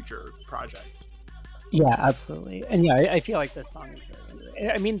that future project. Yeah, absolutely. And yeah, I feel like this song is very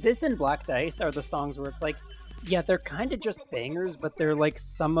underrated. I mean, this and Black Dice are the songs where it's like, yeah, they're kind of just bangers, but they're like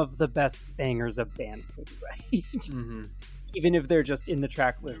some of the best bangers a band could write. Mm-hmm. Even if they're just in the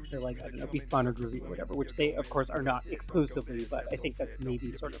track list to like, I don't know, be fun or groovy or whatever, which they of course are not exclusively, but I think that's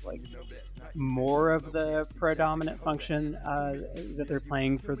maybe sort of like more of the predominant function that they're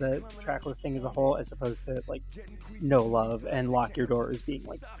playing for the track listing as a whole, as opposed to like No Love and Lock Your Doors being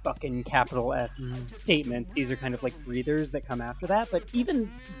like fucking capital S statements. These are kind of like breathers that come after that, but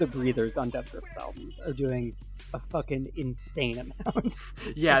even the breathers on Death Grips albums are doing a fucking insane amount.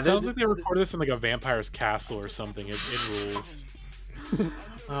 Yeah, it sounds like they recorded this in like a vampire's castle or something. It rules.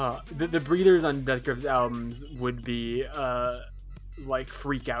 The breathers on Death Grips albums would be like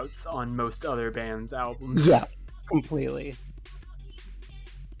freakouts on most other bands' albums. Yeah, completely.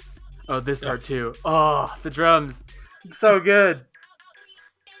 Oh, this part too. Oh, the drums. It's so good.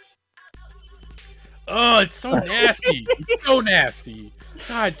 Oh, it's so nasty. It's so nasty.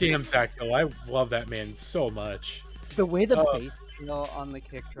 God damn, Zach Hill. I love that man so much. The way the bass tail on the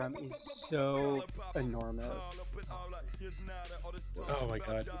kick drum is so enormous. Oh my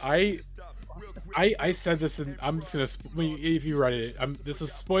god. I said this, and I'm just gonna. If you read it, this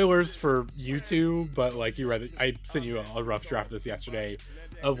is spoilers for YouTube, but like you read it, I sent you a rough draft of this yesterday.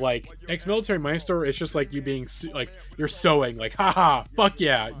 Of like Ex-Military Maestro, it's just like you being like you're sewing, like haha, fuck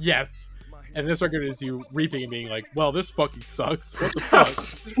yeah, yes. And this record is you reaping and being like, well, this fucking sucks. What the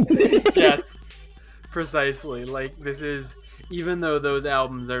fuck? Yes, precisely. Like, this is, even though those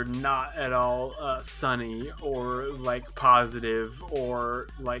albums are not at all sunny or like positive or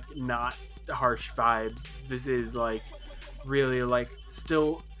like not harsh vibes, this is like really like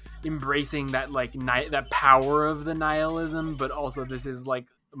still embracing that like that power of the nihilism, but also this is like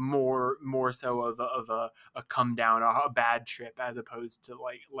more so of a come down, a bad trip, as opposed to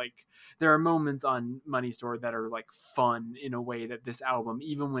like there are moments on Money Store that are like fun in a way that this album,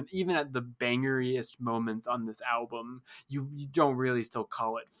 even at the bangeriest moments on this album, you don't really still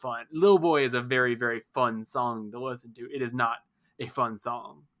call it fun. Lil Boy is a very, very fun song to listen to. It is not a fun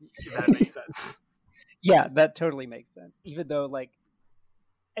song, if that makes sense. Yeah, that totally makes sense. Even though like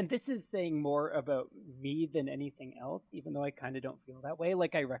and this is saying more about me than anything else, even though I kind of don't feel that way.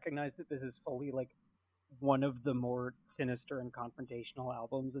 Like, I recognize that this is fully like one of the more sinister and confrontational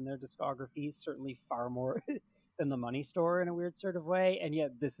albums in their discography, certainly far more than The Money Store in a weird sort of way, and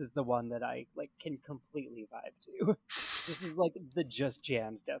yet this is the one that I like can completely vibe to. This is like the Just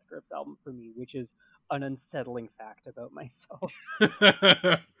Jams Death Grips album for me, which is an unsettling fact about myself.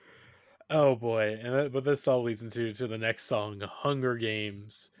 Oh boy, and but this all leads into the next song, Hunger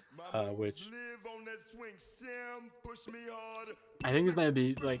Games, which I think this might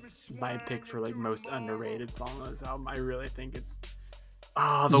be like my pick for like most underrated song on this album. I really think it's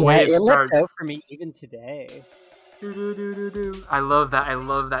the way it starts out for me even today. I love that. I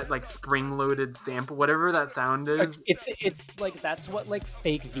love that like spring-loaded sample, whatever that sound is. It's like that's what like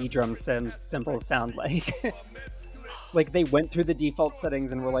fake V-drum cymbals sound like. Like they went through the default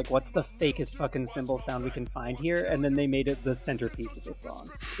settings and were like, what's the fakest fucking cymbal sound we can find here? And then they made it the centerpiece of the song.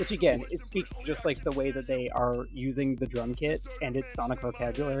 Which again, it speaks to just like the way that they are using the drum kit and its sonic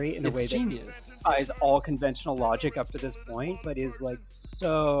vocabulary in a way genius. that defies all conventional logic up to this point, but is like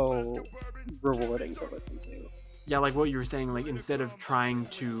so rewarding to listen to. Yeah, like what you were saying, like instead of trying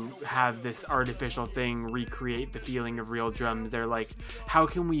to have this artificial thing recreate the feeling of real drums, they're like, how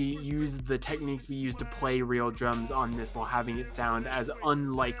can we use the techniques we use to play real drums on this while having it sound as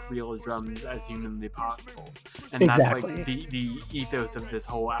unlike real drums as humanly possible? And exactly. That's like the ethos of this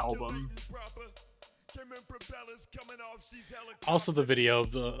whole album. Also, the video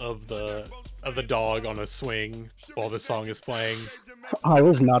of the dog on a swing while the song is playing. I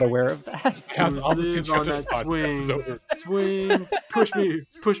was not aware of that. I'll Live on that swing,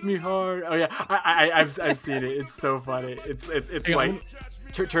 push me hard. Oh yeah, I've seen it. It's so funny. It's like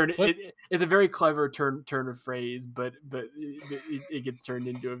it's a very clever turn of phrase, but it gets turned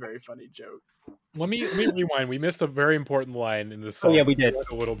into a very funny joke. Let me rewind. We missed a very important line in this song. Oh yeah, we did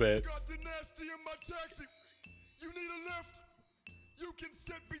a little bit.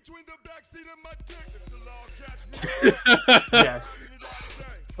 Yes.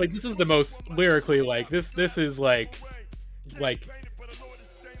 Like this is the most lyrically like this is like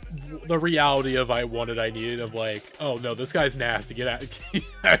the reality of I needed of like, oh no, this guy's nasty. Get out.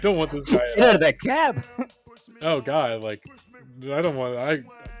 I don't want this guy. Get out of that cab. Oh god, like I don't want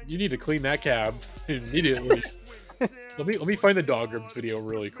you need to clean that cab immediately. Let me find the Dog Grips video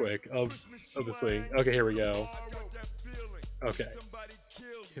really quick of the swing. Okay, here we go. Okay.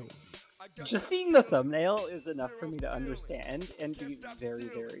 Just seeing the thumbnail is enough for me to understand and be very,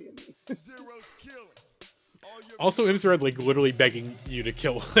 very amused. Also, Imsred like literally begging you to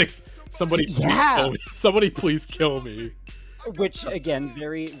kill like somebody. Yeah. Kill me. Somebody please kill me. Which again,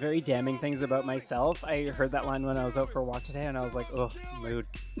 very, very damning things about myself. I heard that line when I was out for a walk today, and I was like, "Oh, mood."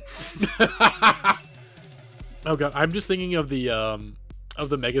 Oh god, I'm just thinking of the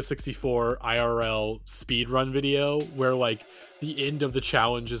Mega 64 IRL speedrun video where like the end of the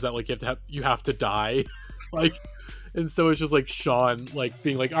challenge is that like you have to die, like, and so it's just like Sean like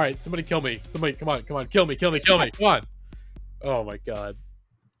being like, all right, somebody kill me, somebody come on, kill me, come on. Oh my god.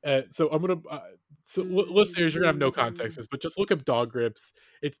 So I'm gonna listeners, you're gonna have no context for this, but just look up Dog Grips.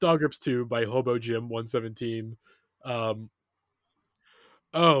 It's Dog Grips 2 by Hobo Jim 117.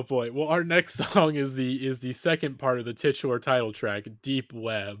 Oh boy. Well, our next song is the second part of the titular title track, Deep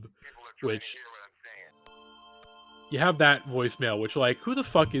Web, which you have that voicemail, which like who the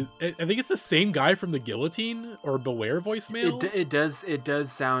fuck is? I think it's the same guy from the Guillotine or Beware voicemail. It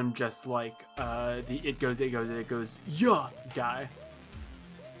does sound just like the it goes yeah guy.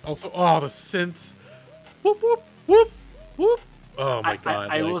 Also, the synths. Whoop whoop whoop whoop. Oh my god!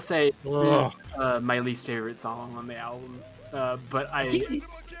 I will say this is my least favorite song on the album, but I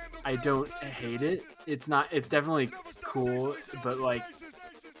don't hate it. It's definitely cool, but like,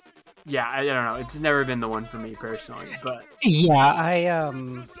 yeah, I don't know. It's never been the one for me personally, but yeah,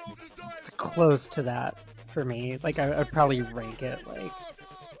 it's close to that for me. Like, I'd probably rank it like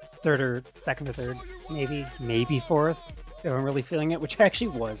second or third, maybe fourth. If I'm really feeling it, which actually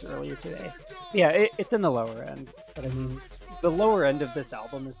was earlier today. Yeah, it's in the lower end, but I mean, the lower end of this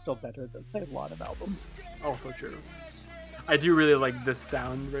album is still better than a lot of albums. Also true. I do really like this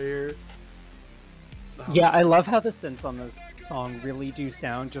sound right here. Yeah, I love how the synths on this song really do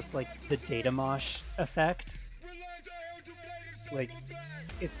sound just like the Data Mosh effect. Like,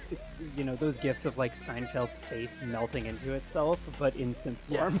 it you know, those gifs of like Seinfeld's face melting into itself, but in synth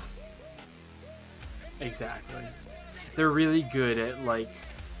form. Yes. Exactly. They're really good at like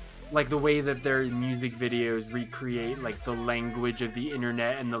the way that their music videos recreate like the language of the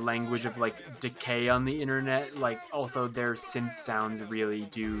internet and the language of like decay on the internet. Like also their synth sounds really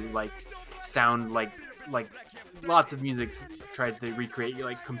do like sound like lots of music tries to recreate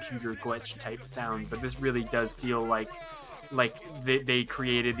like computer glitch type sounds, but this really does feel like they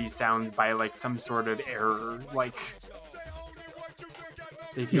created these sounds by like some sort of error. Like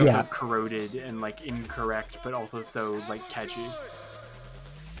they feel so corroded and like incorrect, but also so like catchy.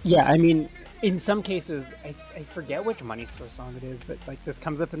 Yeah, I mean, in some cases, I forget which Money Store song it is, but like this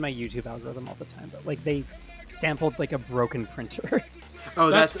comes up in my YouTube algorithm all the time. But like they sampled like a broken printer. Oh,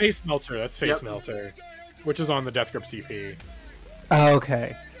 that's Face Melter. That's Face Melter, which is on the Death Grips EP. Oh,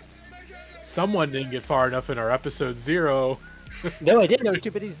 okay. Someone didn't get far enough in our episode 0. No, I didn't. I was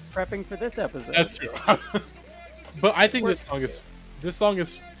too busy prepping for this episode. That's true. But I think this song is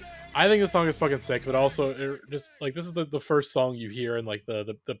fucking sick. But also, just like this is the first song you hear in like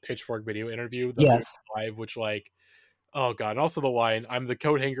the Pitchfork video interview. Yes. Live, which like, oh god, and also the line, "I'm the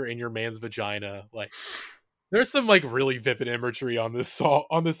coat hanger in your man's vagina." Like, there's some like really vivid imagery on this song,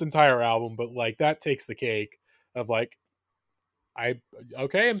 on this entire album. But like that takes the cake of like,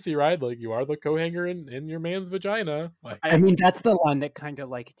 okay, MC Ride, like you are the coat hanger in your man's vagina. Like, I mean, that's the line that kind of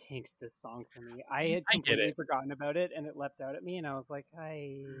like takes this song for me. I had completely it. forgotten about it, and it leapt out at me, and I was like,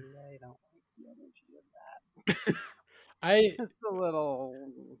 I don't like the energy of that. It's a little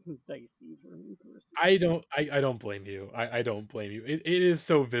dicey for me personally. I don't blame you. I don't blame you. It is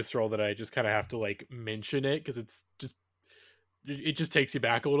so visceral that I just kind of have to like mention it because it just takes you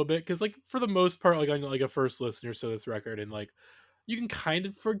back a little bit, because like for the most part, like I'm like a first listener to this record, and like you can kind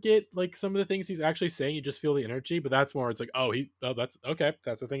of forget like some of the things he's actually saying. You just feel the energy, but that's more, it's like, that's okay,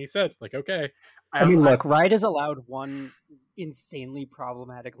 that's the thing he said, like, okay. I mean, look, Ride is allowed one insanely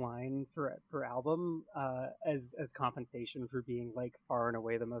problematic line per album as compensation for being like far and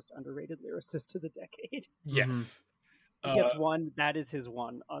away the most underrated lyricist of the decade. Yes. He gets one. That is his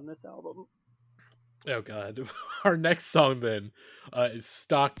one on this album. Oh god. Our next song then is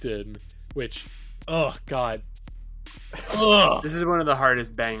Stockton, which, oh god. This is one of the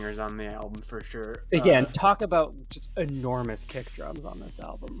hardest bangers on the album for sure. Again, talk about just enormous kick drums on this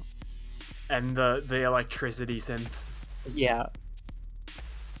album. And the electricity synths. Yeah.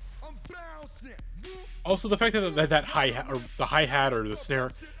 Also, the fact that hi-hat or the hi-hat or the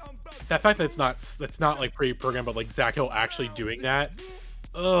snare, that fact that that's not like pre-programmed, but like Zach Hill actually doing that.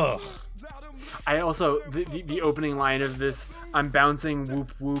 Ugh. I also the opening line of this, I'm bouncing whoop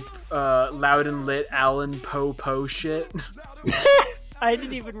whoop, loud and lit Alan Po shit. I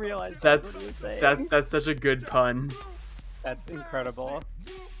didn't even realize that's what he was saying. That's such a good pun. That's incredible.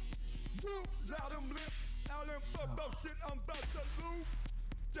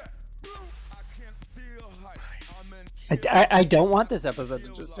 I don't want this episode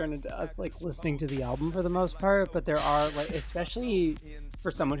to just turn into us like listening to the album for the most part, but there are like, especially for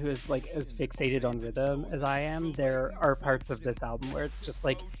someone who is like as fixated on rhythm as I am, there are parts of this album where it's just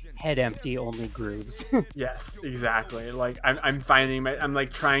like head empty, only grooves. Yes, exactly. Like I'm finding I'm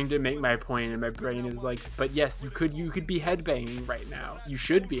like trying to make my point, and my brain is like, but yes, you could be headbanging right now. You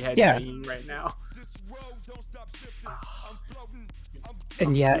should be headbanging right now.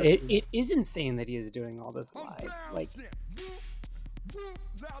 And yeah, it is insane that he is doing all this live. Like,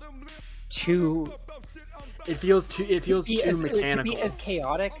 it feels too mechanical. To be as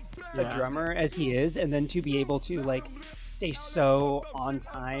chaotic a drummer as he is, and then to be able to like stay so on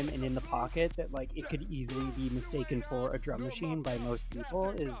time and in the pocket that like it could easily be mistaken for a drum machine by most people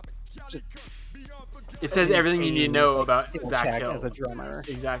is just. It says everything you need to know about Zach Hill as a drummer.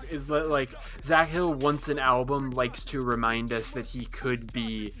 Exactly. Is that like Zach Hill once an album likes to remind us that he could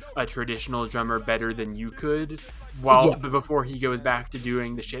be a traditional drummer better than you could, before he goes back to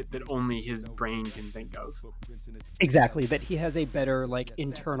doing the shit that only his brain can think of. Exactly, that he has a better like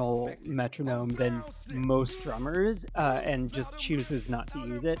internal metronome than most drummers, and just chooses not to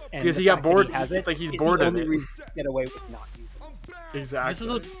use it. And because he got bored. It's like he's bored of it. The only reason to get away with not using it.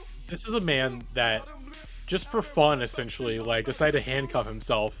 Exactly. This is a man that, just for fun, essentially, like decided to handcuff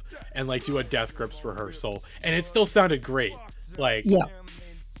himself and like do a Death Grips rehearsal, and it still sounded great. Like, yeah,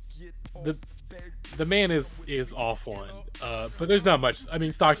 the man is off one, but there's not much. I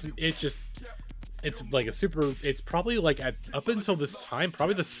mean, Stockton, it's like it's probably like up until this time,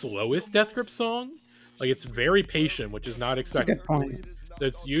 probably the slowest Death Grips song. Like, it's very patient, which is not expected. That's a good point.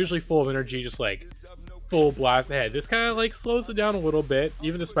 It's usually full of energy, just like full blast ahead. This kind of like slows it down a little bit,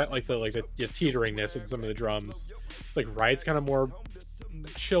 even despite like the teeteringness of some of the drums. It's like Ride's kind of more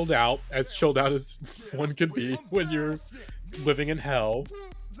chilled out as one could be when you're living in hell.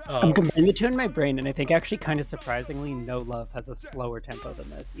 I'm comparing the two in my brain, and I think actually kind of surprisingly, No Love has a slower tempo than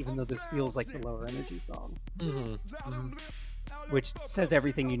this, even though this feels like the lower energy song. Mm-hmm. Which says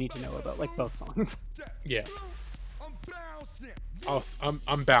everything you need to know about like both songs. Yeah. Oh,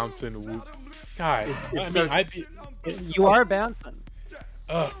 I'm bouncing. Whoop. God, You are bouncing.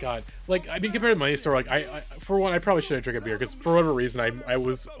 Oh God! Like, I mean, compared to Money Store, like I for one, I probably shouldn't drink a beer because for whatever reason, I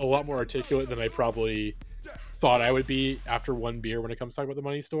was a lot more articulate than I probably thought I would be after one beer when it comes to talking about the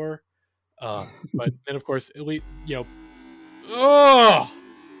Money Store. But then, of course, at least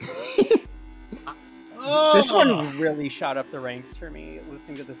This one really shot up the ranks for me.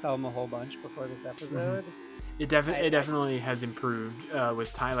 Listening to this album a whole bunch before this episode. It definitely has improved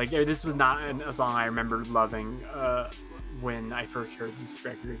with time. Like, this was not a song I remember loving when I first heard this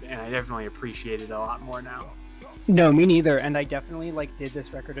record, and I definitely appreciate it a lot more now. No, me neither. And I definitely did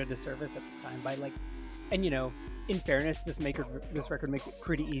this record a disservice at the time by and in fairness, this record makes it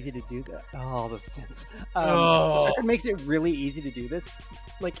pretty easy to do that. Oh, those synths. This record makes it really easy to do this.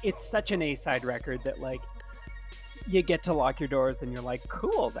 Like, it's such an A-side record that you get to Lock Your Doors and you're like,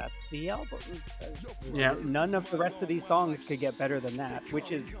 cool, that's the album. Yeah. None of the rest of these songs could get better than that,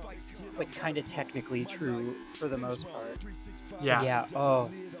 which is kind of technically true for the most part. Yeah. Yeah. Oh,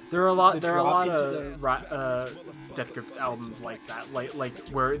 there are a lot of Death Grips albums like that. Like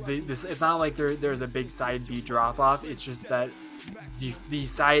where it's not like there's a big side B drop off. It's just that the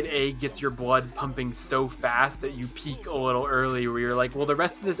side A gets your blood pumping so fast that you peak a little early, where you're like, well, the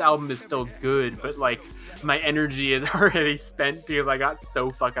rest of this album is still good, but my energy is already spent because I got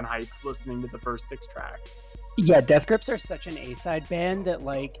so fucking hyped listening to the first 6 tracks. Yeah, Death Grips are such an A-side band that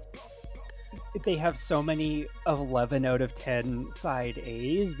they have so many 11 out of 10 side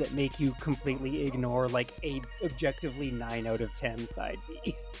A's that make you completely ignore a objectively 9 out of 10 side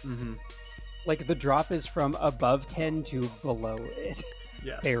B. Mm-hmm. The drop is from above 10 to below it.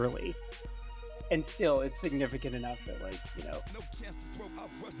 Yeah. Barely. And still, it's significant enough that,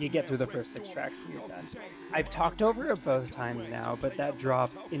 you get through the first 6 tracks and you're done. I've talked over it both times now, but that drop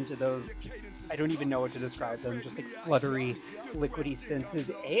into those, I don't even know what to describe them, just fluttery, liquidy synths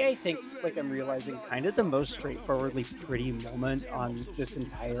is I think, I'm realizing, kind of the most straightforwardly pretty moment on this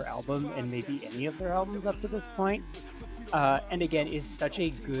entire album, and maybe any of their albums up to this point. And again, is such a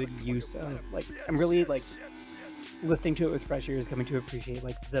good use of, I'm really, listening to it with fresh ears, coming to appreciate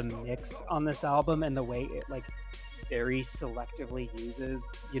the mix on this album and the way it very selectively uses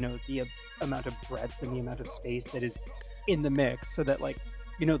the amount of breadth and the amount of space that is in the mix, so that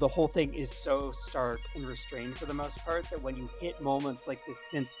the whole thing is so stark and restrained for the most part that when you hit moments like this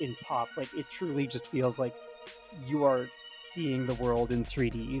synth in pop, it truly just feels like you are seeing the world in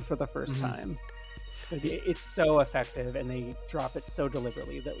 3D for the first time. It's so effective, and they drop it so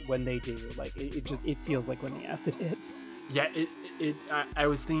deliberately that when they do, it feels like when the acid hits. Yeah, I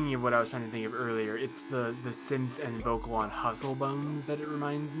was thinking of what I was trying to think of earlier. It's the synth and vocal on Hustle Bones that it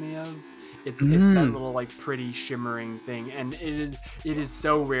reminds me of. It's that little pretty shimmering thing, and it is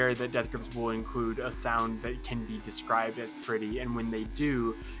so rare that Death Grips will include a sound that can be described as pretty, and when they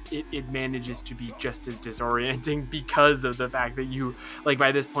do, it manages to be just as disorienting because of the fact that you,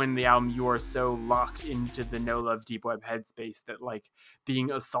 by this point in the album, you are so locked into the No Love Deep Web headspace that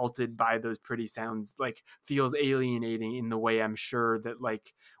being assaulted by those pretty sounds feels alienating in the way I'm sure that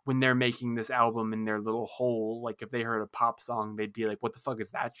when they're making this album in their little hole, if they heard a pop song, they'd be like, what the fuck is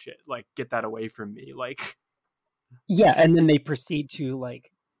that shit? Get that away from me. Yeah, and then they proceed to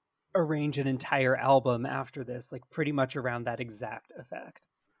arrange an entire album after this, pretty much around that exact effect.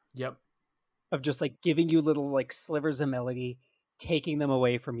 Yep. Of just giving you little slivers of melody, taking them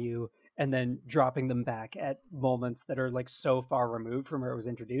away from you, and then dropping them back at moments that are so far removed from where it was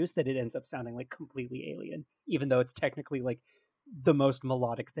introduced that it ends up sounding completely alien, even though it's technically the most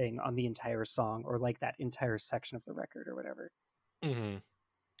melodic thing on the entire song, or that entire section of the record or whatever.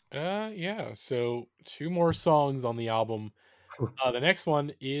 Yeah, so 2 more songs on the album. The next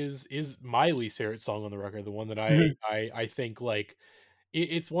one is my least favorite song on the record, the one that I think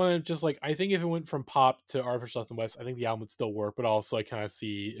it's one of just I think if it went from pop to Artificial South and West, I think the album would still work, but also I kind of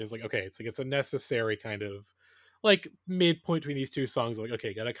see is okay, it's a necessary kind of midpoint between these 2 songs.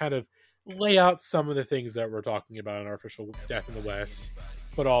 Okay, gotta kind of lay out some of the things that we're talking about in Artificial Death in the West,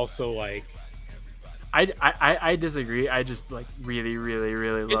 but also I disagree. I just really, really,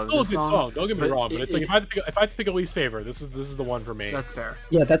 really love it's still a good song. Don't get me wrong, but it's if I had to pick a least favorite, this is the one for me. That's fair.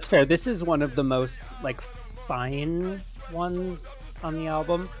 Yeah, that's fair. This is one of the most fine ones on the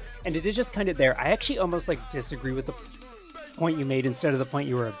album, and it is just kind of there. I actually almost disagree with the point you made instead of the point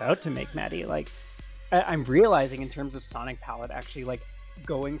you were about to make, Maddie. I'm realizing in terms of sonic palette, actually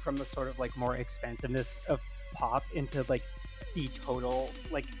going from the sort of more expansiveness of pop into the total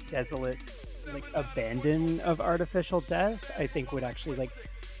desolate abandon of Artificial Death, I think would actually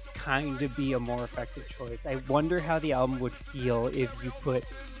kind of be a more effective choice. I wonder how the album would feel if you put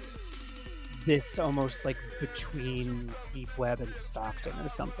this almost like between Deep Web and Stockton or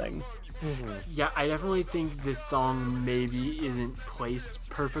something. Yeah, I definitely think this song maybe isn't placed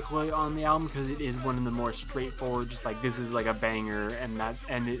perfectly on the album because it is one of the more straightforward, just like this is like a banger,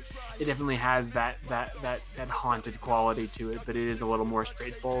 and it definitely has that haunted quality to it, but it is a little more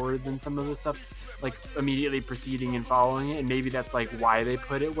straightforward than some of the stuff like immediately preceding and following it, and maybe that's like why they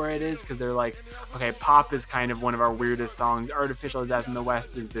put it where it is, because they're like, okay, Pop is kind of one of our weirdest songs, Artificial Death in the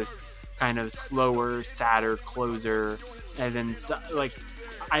West is this kind of slower, sadder closer, and then like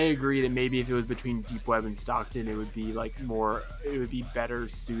I agree that maybe if it was between Deep Web and Stockton, it would be like more, it would be better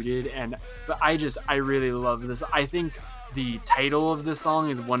suited. But I really love this. I think the title of the song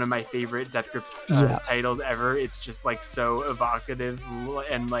is one of my favorite Death Grips titles ever. It's just like so evocative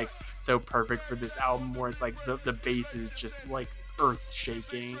and like so perfect for this album, where it's like the bass is just like earth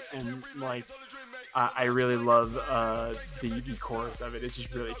shaking, and like I really love the chorus of it. It's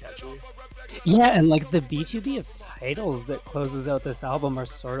just really catchy. Yeah, and like the B2B of titles that closes out this album are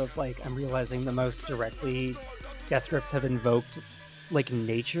sort of like, I'm realizing the most directly Death Grips have invoked like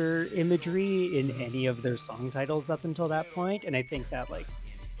nature imagery in any of their song titles up until that point, and I think that like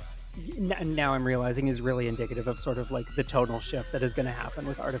now I'm realizing is really indicative of sort of like the tonal shift that is going to happen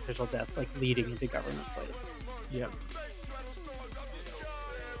with Artificial Death, like leading into Government Plates. Yep.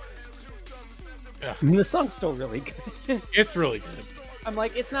 I mean, the song's still really good. It's really good. I'm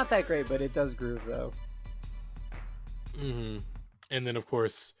like, it's not that great, but it does groove though. And then of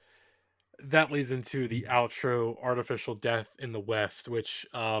course that leads into the outro, Artificial Death in the West, which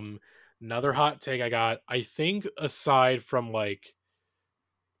another hot take I got. I think aside from like,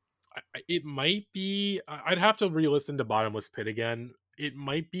 it might be, I'd have to re-listen to Bottomless Pit again. It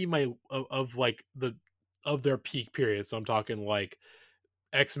might be my of their peak period. So I'm talking like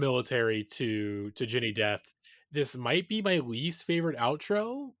ex-military to Ginny Death. This might be my least favorite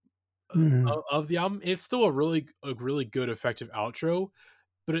outro of the album. It's still a really good effective outro,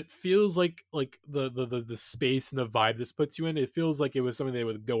 but it feels like the space and the vibe this puts you in, it feels like it was something they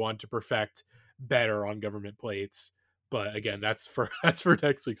would go on to perfect better on Government Plates. But again, that's for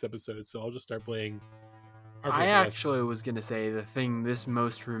next week's episode, so I'll just start playing. I actually was gonna say the thing this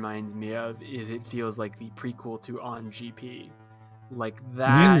most reminds me of is it feels like the prequel to On GP. Like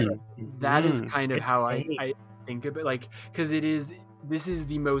that is kind of how I think of it, like, because this is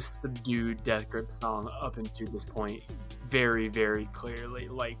the most subdued Death Grip song up until this point, very, very clearly.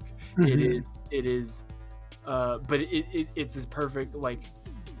 Like it is but it's this perfect like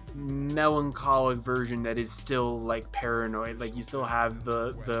melancholic version that is still like paranoid. Like you still have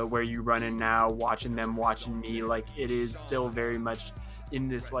the where you running now, watching them watching me. Like it is still very much in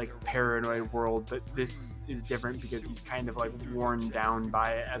this like paranoid world, but this is different because he's kind of like worn down by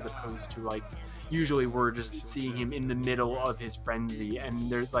it, as opposed to like usually we're just seeing him in the middle of his frenzy, and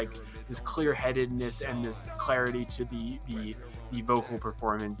there's like this clear-headedness and this clarity to the vocal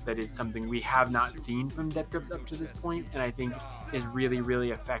performance that is something we have not seen from Death Grips up to this point, and I think is really,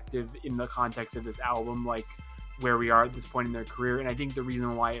 really effective in the context of this album, like where we are at this point in their career. And I think the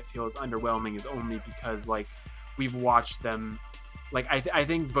reason why it feels underwhelming is only because like we've watched them. Like, I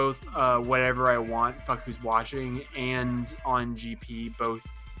think both Whatever I Want, Fuck Who's Watching, and On GP both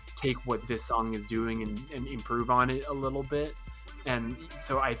take what this song is doing and improve on it a little bit. And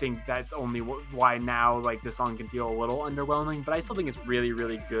so I think that's only why now, like, the song can feel a little underwhelming. But I still think it's really,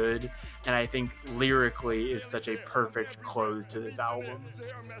 really good. And I think lyrically is such a perfect close to this album.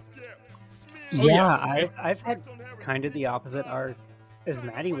 Yeah, I've had kind of the opposite arc as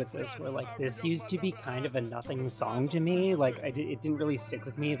Maddie with this, where like this used to be kind of a nothing song to me. Like it didn't really stick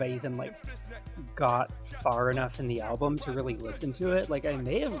with me if I even like got far enough in the album to really listen to it. Like I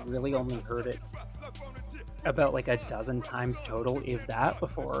may have really only heard it about like a dozen times total, if that,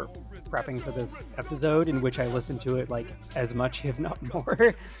 before prepping for this episode, in which I listened to it like as much, if not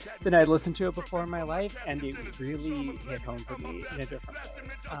more, than I'd listened to it before in my life, and it really hit home for me in a different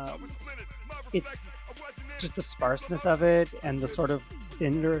way. It's just the sparseness of it and the sort of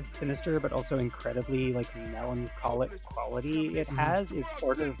sinister but also incredibly like melancholic quality it has is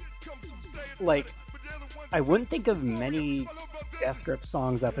sort of like, I wouldn't think of many Death Grip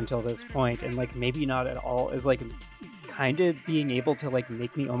songs up until this point, and like maybe not at all, as like kind of being able to like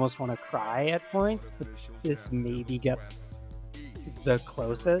make me almost want to cry at points, but this maybe gets the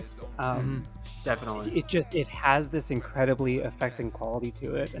closest. Definitely. It has this incredibly affecting quality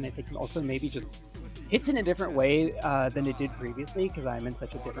to it, and I think also maybe just hits in a different way than it did previously, because I'm in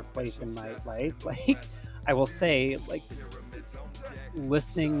such a different place in my life. Like, I will say, like,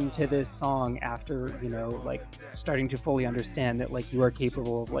 listening to this song after, you know, like starting to fully understand that like you are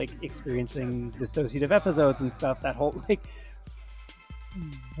capable of like experiencing dissociative episodes and stuff, that whole like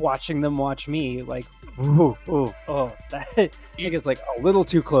watching them watch me, like, ooh, that I think it's like a little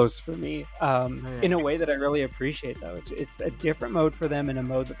too close for me. In a way that I really appreciate, though. It's a different mode for them, and a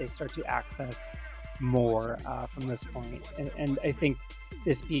mode that they start to access more from this point. And I think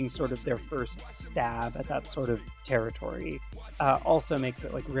this being sort of their first stab at that sort of territory also makes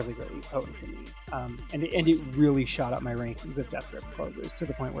it like really, really potent for me. And it really shot up my rankings of Death Grips closers to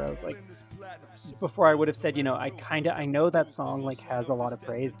the point where I was like, before I would have said, I know that song like has a lot of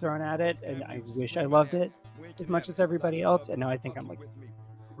praise thrown at it, and I wish I loved it as much as everybody else. And now I think I'm like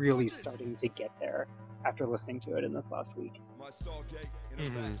really starting to get there after listening to it in this last week.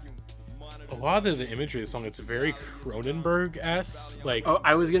 Mm-hmm. A lot of the imagery of the song, it's very Cronenberg-esque. Like,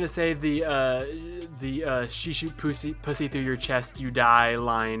 I was gonna say the "she shoot pussy through your chest, you die"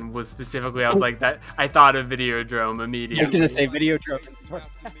 line was specifically. I was like that. I thought of Videodrome immediately. I was gonna say Videodrome in stores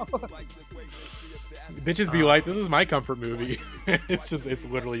now. Bitches be like, this is my comfort movie. It's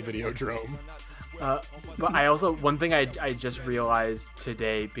literally Videodrome. But I also, one thing I just realized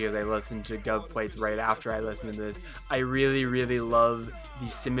today, because I listened to Gov Plates right after I listened to this, I really, really love the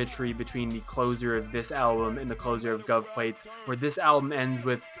symmetry between the closer of this album and the closer of Gov Plates, where this album ends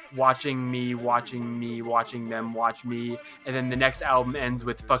with watching me, watching them watch me, and then the next album ends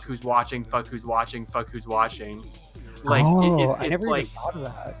with fuck who's watching, fuck who's watching, fuck who's watching. Like, I it's never like even thought of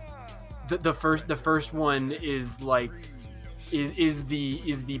that. the first one is like is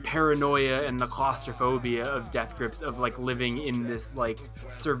the paranoia and the claustrophobia of Death Grips, of like living in this like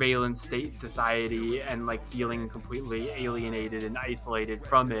surveillance state society and like feeling completely alienated and isolated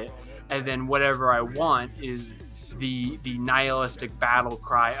from it. And then Whatever I Want is the nihilistic battle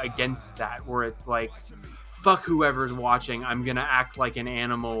cry against that, where it's like, fuck whoever's watching, I'm gonna act like an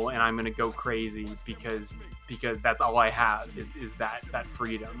animal and I'm gonna go crazy because that's all I have is that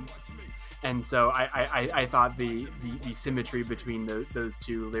freedom. And so I thought the symmetry between those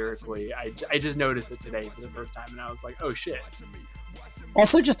two lyrically, I just noticed it today for the first time, and I was like, oh shit.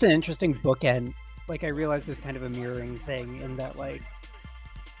 Also, just an interesting bookend. Like, I realized there's kind of a mirroring thing in that, like,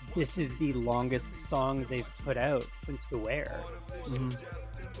 this is the longest song they've put out since Beware.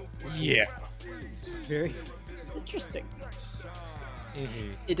 Mm-hmm. Yeah. It's very interesting.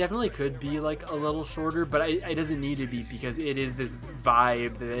 Mm-hmm. It definitely could be like a little shorter, but it doesn't need to be, because it is this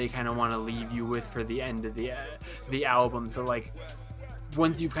vibe that they kind of want to leave you with for the end of the album. So like,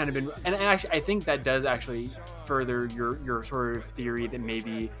 once you've kind of been, and actually I think that does actually further your sort of theory that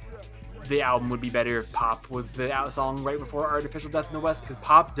maybe the album would be better if Pop was the song right before Artificial Death in the West, because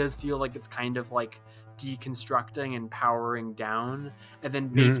Pop does feel like it's kind of like deconstructing and powering down, and then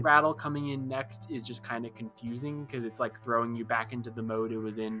Bass Rattle coming in next is just kind of confusing, because it's like throwing you back into the mode it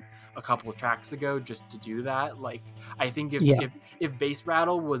was in a couple of tracks ago just to do that. Like, I think if Bass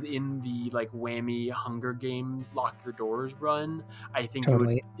Rattle was in the like Whammy Hunger Games Lock Your Doors run, I think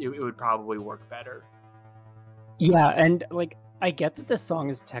Totally. it would probably work better. Yeah, and like, I get that this song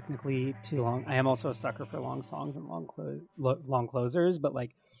is technically too long. I am also a sucker for long songs and long closers, but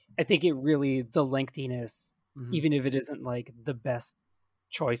like, I think it really, the lengthiness, even if it isn't like the best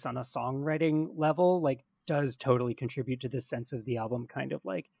choice on a songwriting level, like, does totally contribute to this sense of the album kind of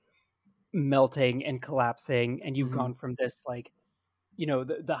like melting and collapsing. And you've gone from this like,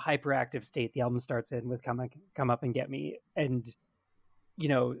 the hyperactive state the album starts in with Come Up and Get Me, and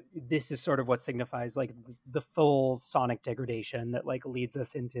this is sort of what signifies like the full sonic degradation that like leads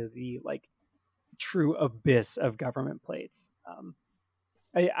us into the like true abyss of Government Plates.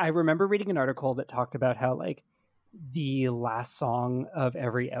 I remember reading an article that talked about how like the last song of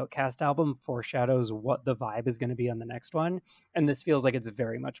every Outkast album foreshadows what the vibe is going to be on the next one, and this feels like it's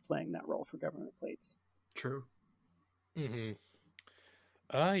very much playing that role for Government Plates. True.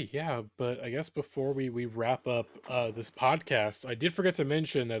 Yeah, but I guess before we wrap up this podcast, I did forget to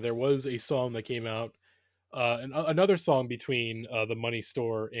mention that there was a song that came out, another song between the Money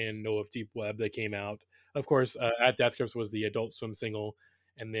Store and No Deep Web that came out. Of course, At Death Grips was the Adult Swim single,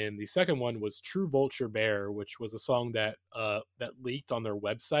 and then the second one was True Vulture Bear, which was a song that leaked on their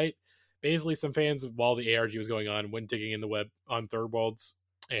website. Basically, some fans, while the ARG was going on, went digging in the web on Third Worlds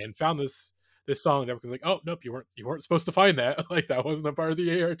and found this song that was like, oh nope, you weren't supposed to find that. Like, that wasn't a part of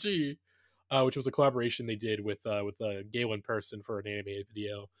the ARG, which was a collaboration they did with Galen Person for an animated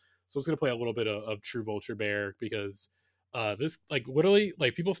video. So I was gonna play a little bit of True Vulture Bear, because this, like, literally,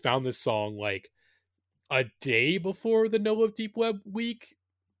 like, people found this song like a day before the No Love Deep Web week.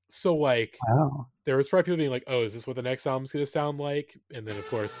 So like, wow. There was probably people being like, oh, is this what the next album's gonna sound like? And then of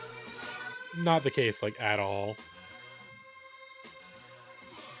course, not the case, like, at all.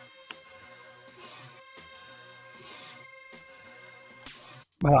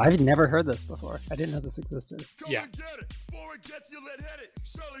 Wow, I've never heard this before. I didn't know this existed. Yeah.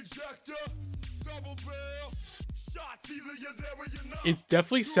 It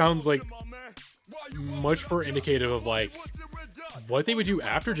definitely sounds like much more indicative of like what they would do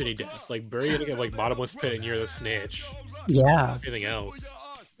after Jenny death, like bury it in like bottomless pit and you're the snitch. Yeah. Anything else?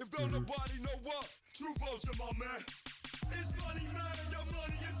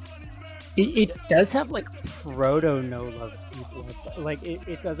 It does have like proto no love deep love. Like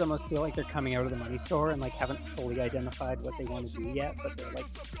it does almost feel like they're coming out of the money store and like haven't fully identified what they want to do yet, but they're like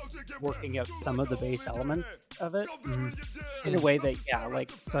working out some of the base elements of it in a way that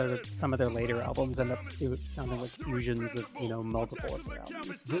like sort of some of their later albums end up sounding like fusions of multiple of their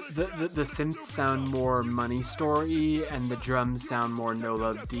albums. The synths sound more money story and the drums sound more no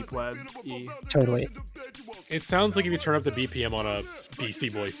love deep web-y. Totally. It sounds like if you turn up the BPM on a Beastie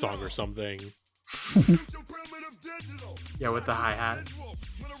Boys song or something. Yeah, with the hi-hat.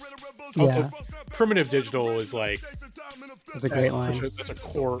 Also, Primitive Digital is like that's a great line. That's a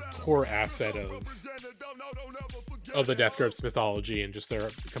core asset of the Death Grips mythology and just their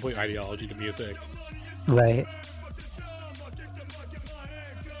complete ideology to music. Right.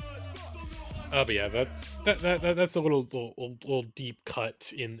 But yeah, that's a little deep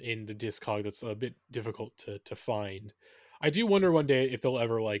cut in the Discog that's a bit difficult to find. I do wonder one day if they'll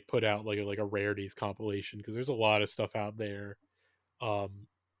ever like put out like a rarities compilation, because there's a lot of stuff out there of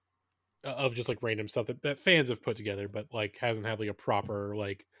just like random stuff that fans have put together, but like hasn't had like a proper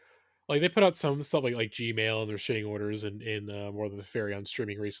like they put out some stuff like Gmail and their shitting orders in More Than a Fairy on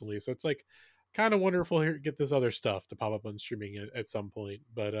streaming recently. So it's like kind of wonderful here get this other stuff to pop up on streaming at some point.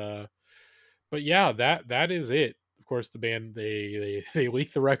 But yeah, that is it. Of course, the band they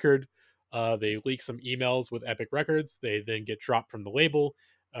leak the record. They leak some emails with Epic Records. They then get dropped from the label.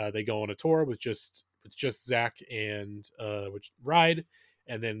 They go on a tour with just Zach and Ride,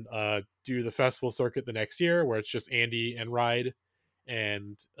 and then do the festival circuit the next year where it's just Andy and Ride.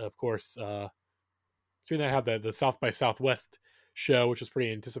 And of course, between that, have the South by Southwest show, which was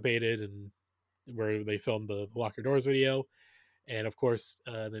pretty anticipated, and where they filmed the Lock Your Doors video. And of course,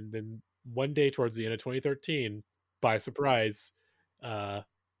 then one day towards the end of 2013, by surprise,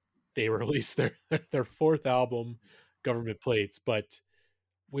 they released their fourth album, Government Plates. But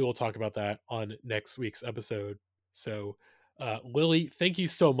we will talk about that on next week's episode. So, Lily, thank you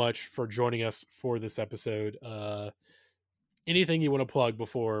so much for joining us for this episode. Anything you want to plug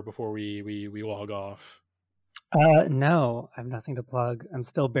before we log off? No, I have nothing to plug. I'm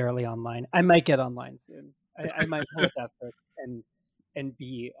still barely online. I might get online soon. I might pull a Death Grip and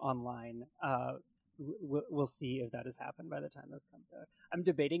be online. We'll see if that has happened by the time this comes out. I'm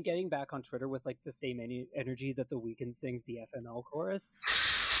debating getting back on Twitter with like the same energy that The Weeknd sings the FML chorus.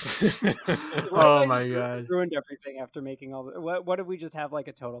 Oh my god! Ruined everything after making all. What if we just have like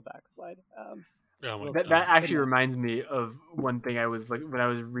a total backslide? That actually reminds me of one thing. I was like, when I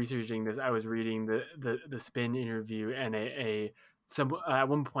was researching this, I was reading the Spin interview, and at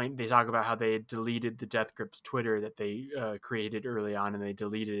one point they talk about how they had deleted the Death Grips Twitter that they created early on, and they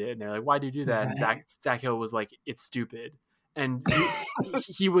deleted it, and they're like, why do you do that? Right. And Zach Hill was like, it's stupid. And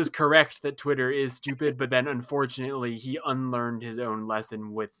he was correct that Twitter is stupid, but then unfortunately he unlearned his own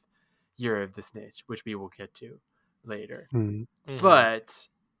lesson with Year of the Snitch, which we will get to later. Mm-hmm.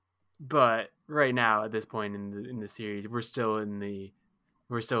 But right now, at this point in the series, we're still in the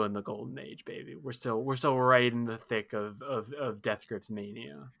golden age, baby. We're still right in the thick of Death Grips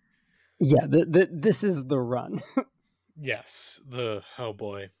mania. Yeah, this is the run. Yes. Oh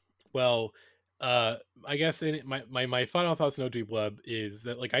boy. Well, I guess my final thoughts, No Deep Web, is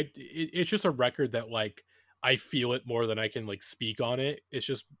that like it's just a record that like I feel it more than I can like speak on it. It's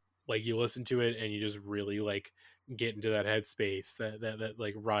just like you listen to it and you just really like get into that headspace that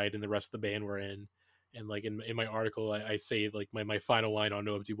like Ride and the rest of the band were in. And like in my article, I say like my final line on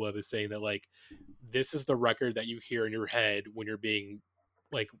No Deep Web is saying that like this is the record that you hear in your head when you're being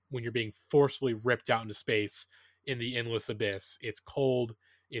forcefully ripped out into space in the endless abyss. It's cold,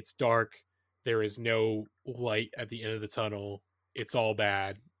 it's dark, there is no light at the end of the tunnel, it's all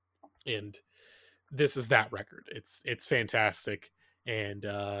bad, and this is that record. It's fantastic, and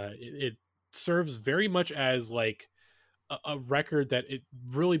it serves very much as like a record that it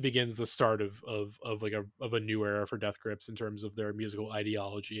really begins the start of a new era for Death Grips in terms of their musical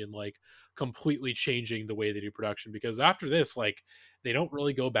ideology and like completely changing the way they do production, because after this like they don't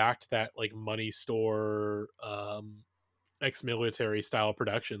really go back to that like money store ex-military style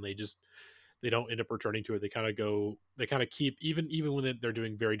production. They don't end up returning to it. They kind of keep even when they're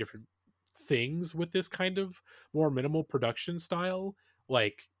doing very different things with this kind of more minimal production style,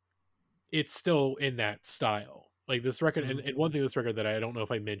 like it's still in that style. Like this record, and one thing this record that I don't know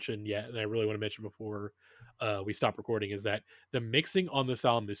if I mentioned yet, and I really want to mention before we stop recording, is that the mixing on this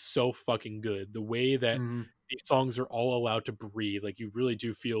album is so fucking good. The way that these songs are all allowed to breathe, like you really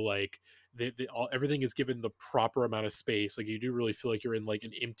do feel like everything is given the proper amount of space. Like you do really feel like you're in like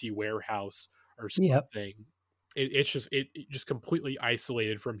an empty warehouse or something. It's just completely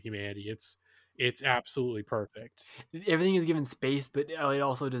isolated from humanity. It's absolutely perfect. Everything is given space, but it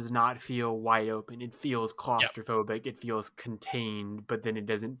also does not feel wide open. It feels claustrophobic. It feels contained, but then it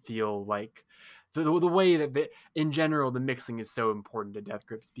doesn't feel like the way that in general the mixing is so important to Death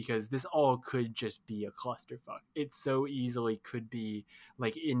Grips, because this all could just be a clusterfuck. It so easily could be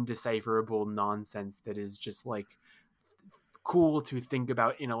like indecipherable nonsense that is just like cool to think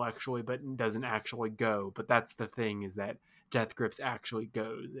about intellectually, but doesn't actually go. But that's the thing, is that Death Grips actually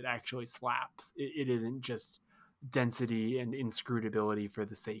goes. It actually slaps. It isn't just density and inscrutability for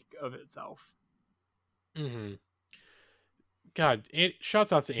the sake of itself. Mm-hmm. God,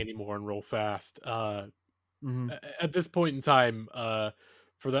 shouts out to Andy Moran real fast. At this point in time,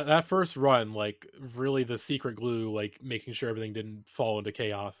 for that first run, like really the secret glue, like making sure everything didn't fall into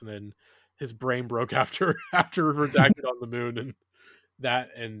chaos, and then his brain broke after Redacted on the Moon, and that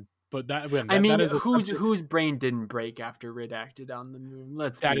and. But whose brain didn't break after Redacted on the Moon?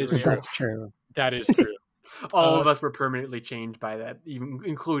 That's true. That is true. All of us were permanently changed by that, even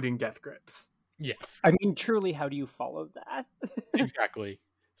including Death Grips. Yes. I mean, truly, how do you follow that? Exactly.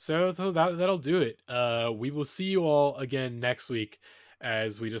 So that'll do it. We will see you all again next week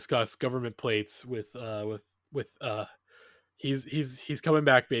as we discuss Government Plates with he's coming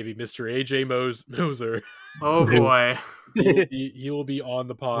back, baby, Mr. AJ Moser. Oh boy. he will be on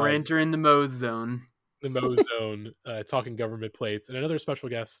the pod. We're entering the Mose zone. The Mose zone, talking Government Plates, and another special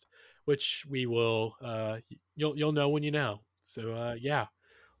guest, which we will you'll know when you know. So yeah.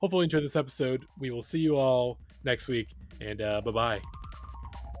 Hopefully you enjoyed this episode. We will see you all next week, and bye-bye.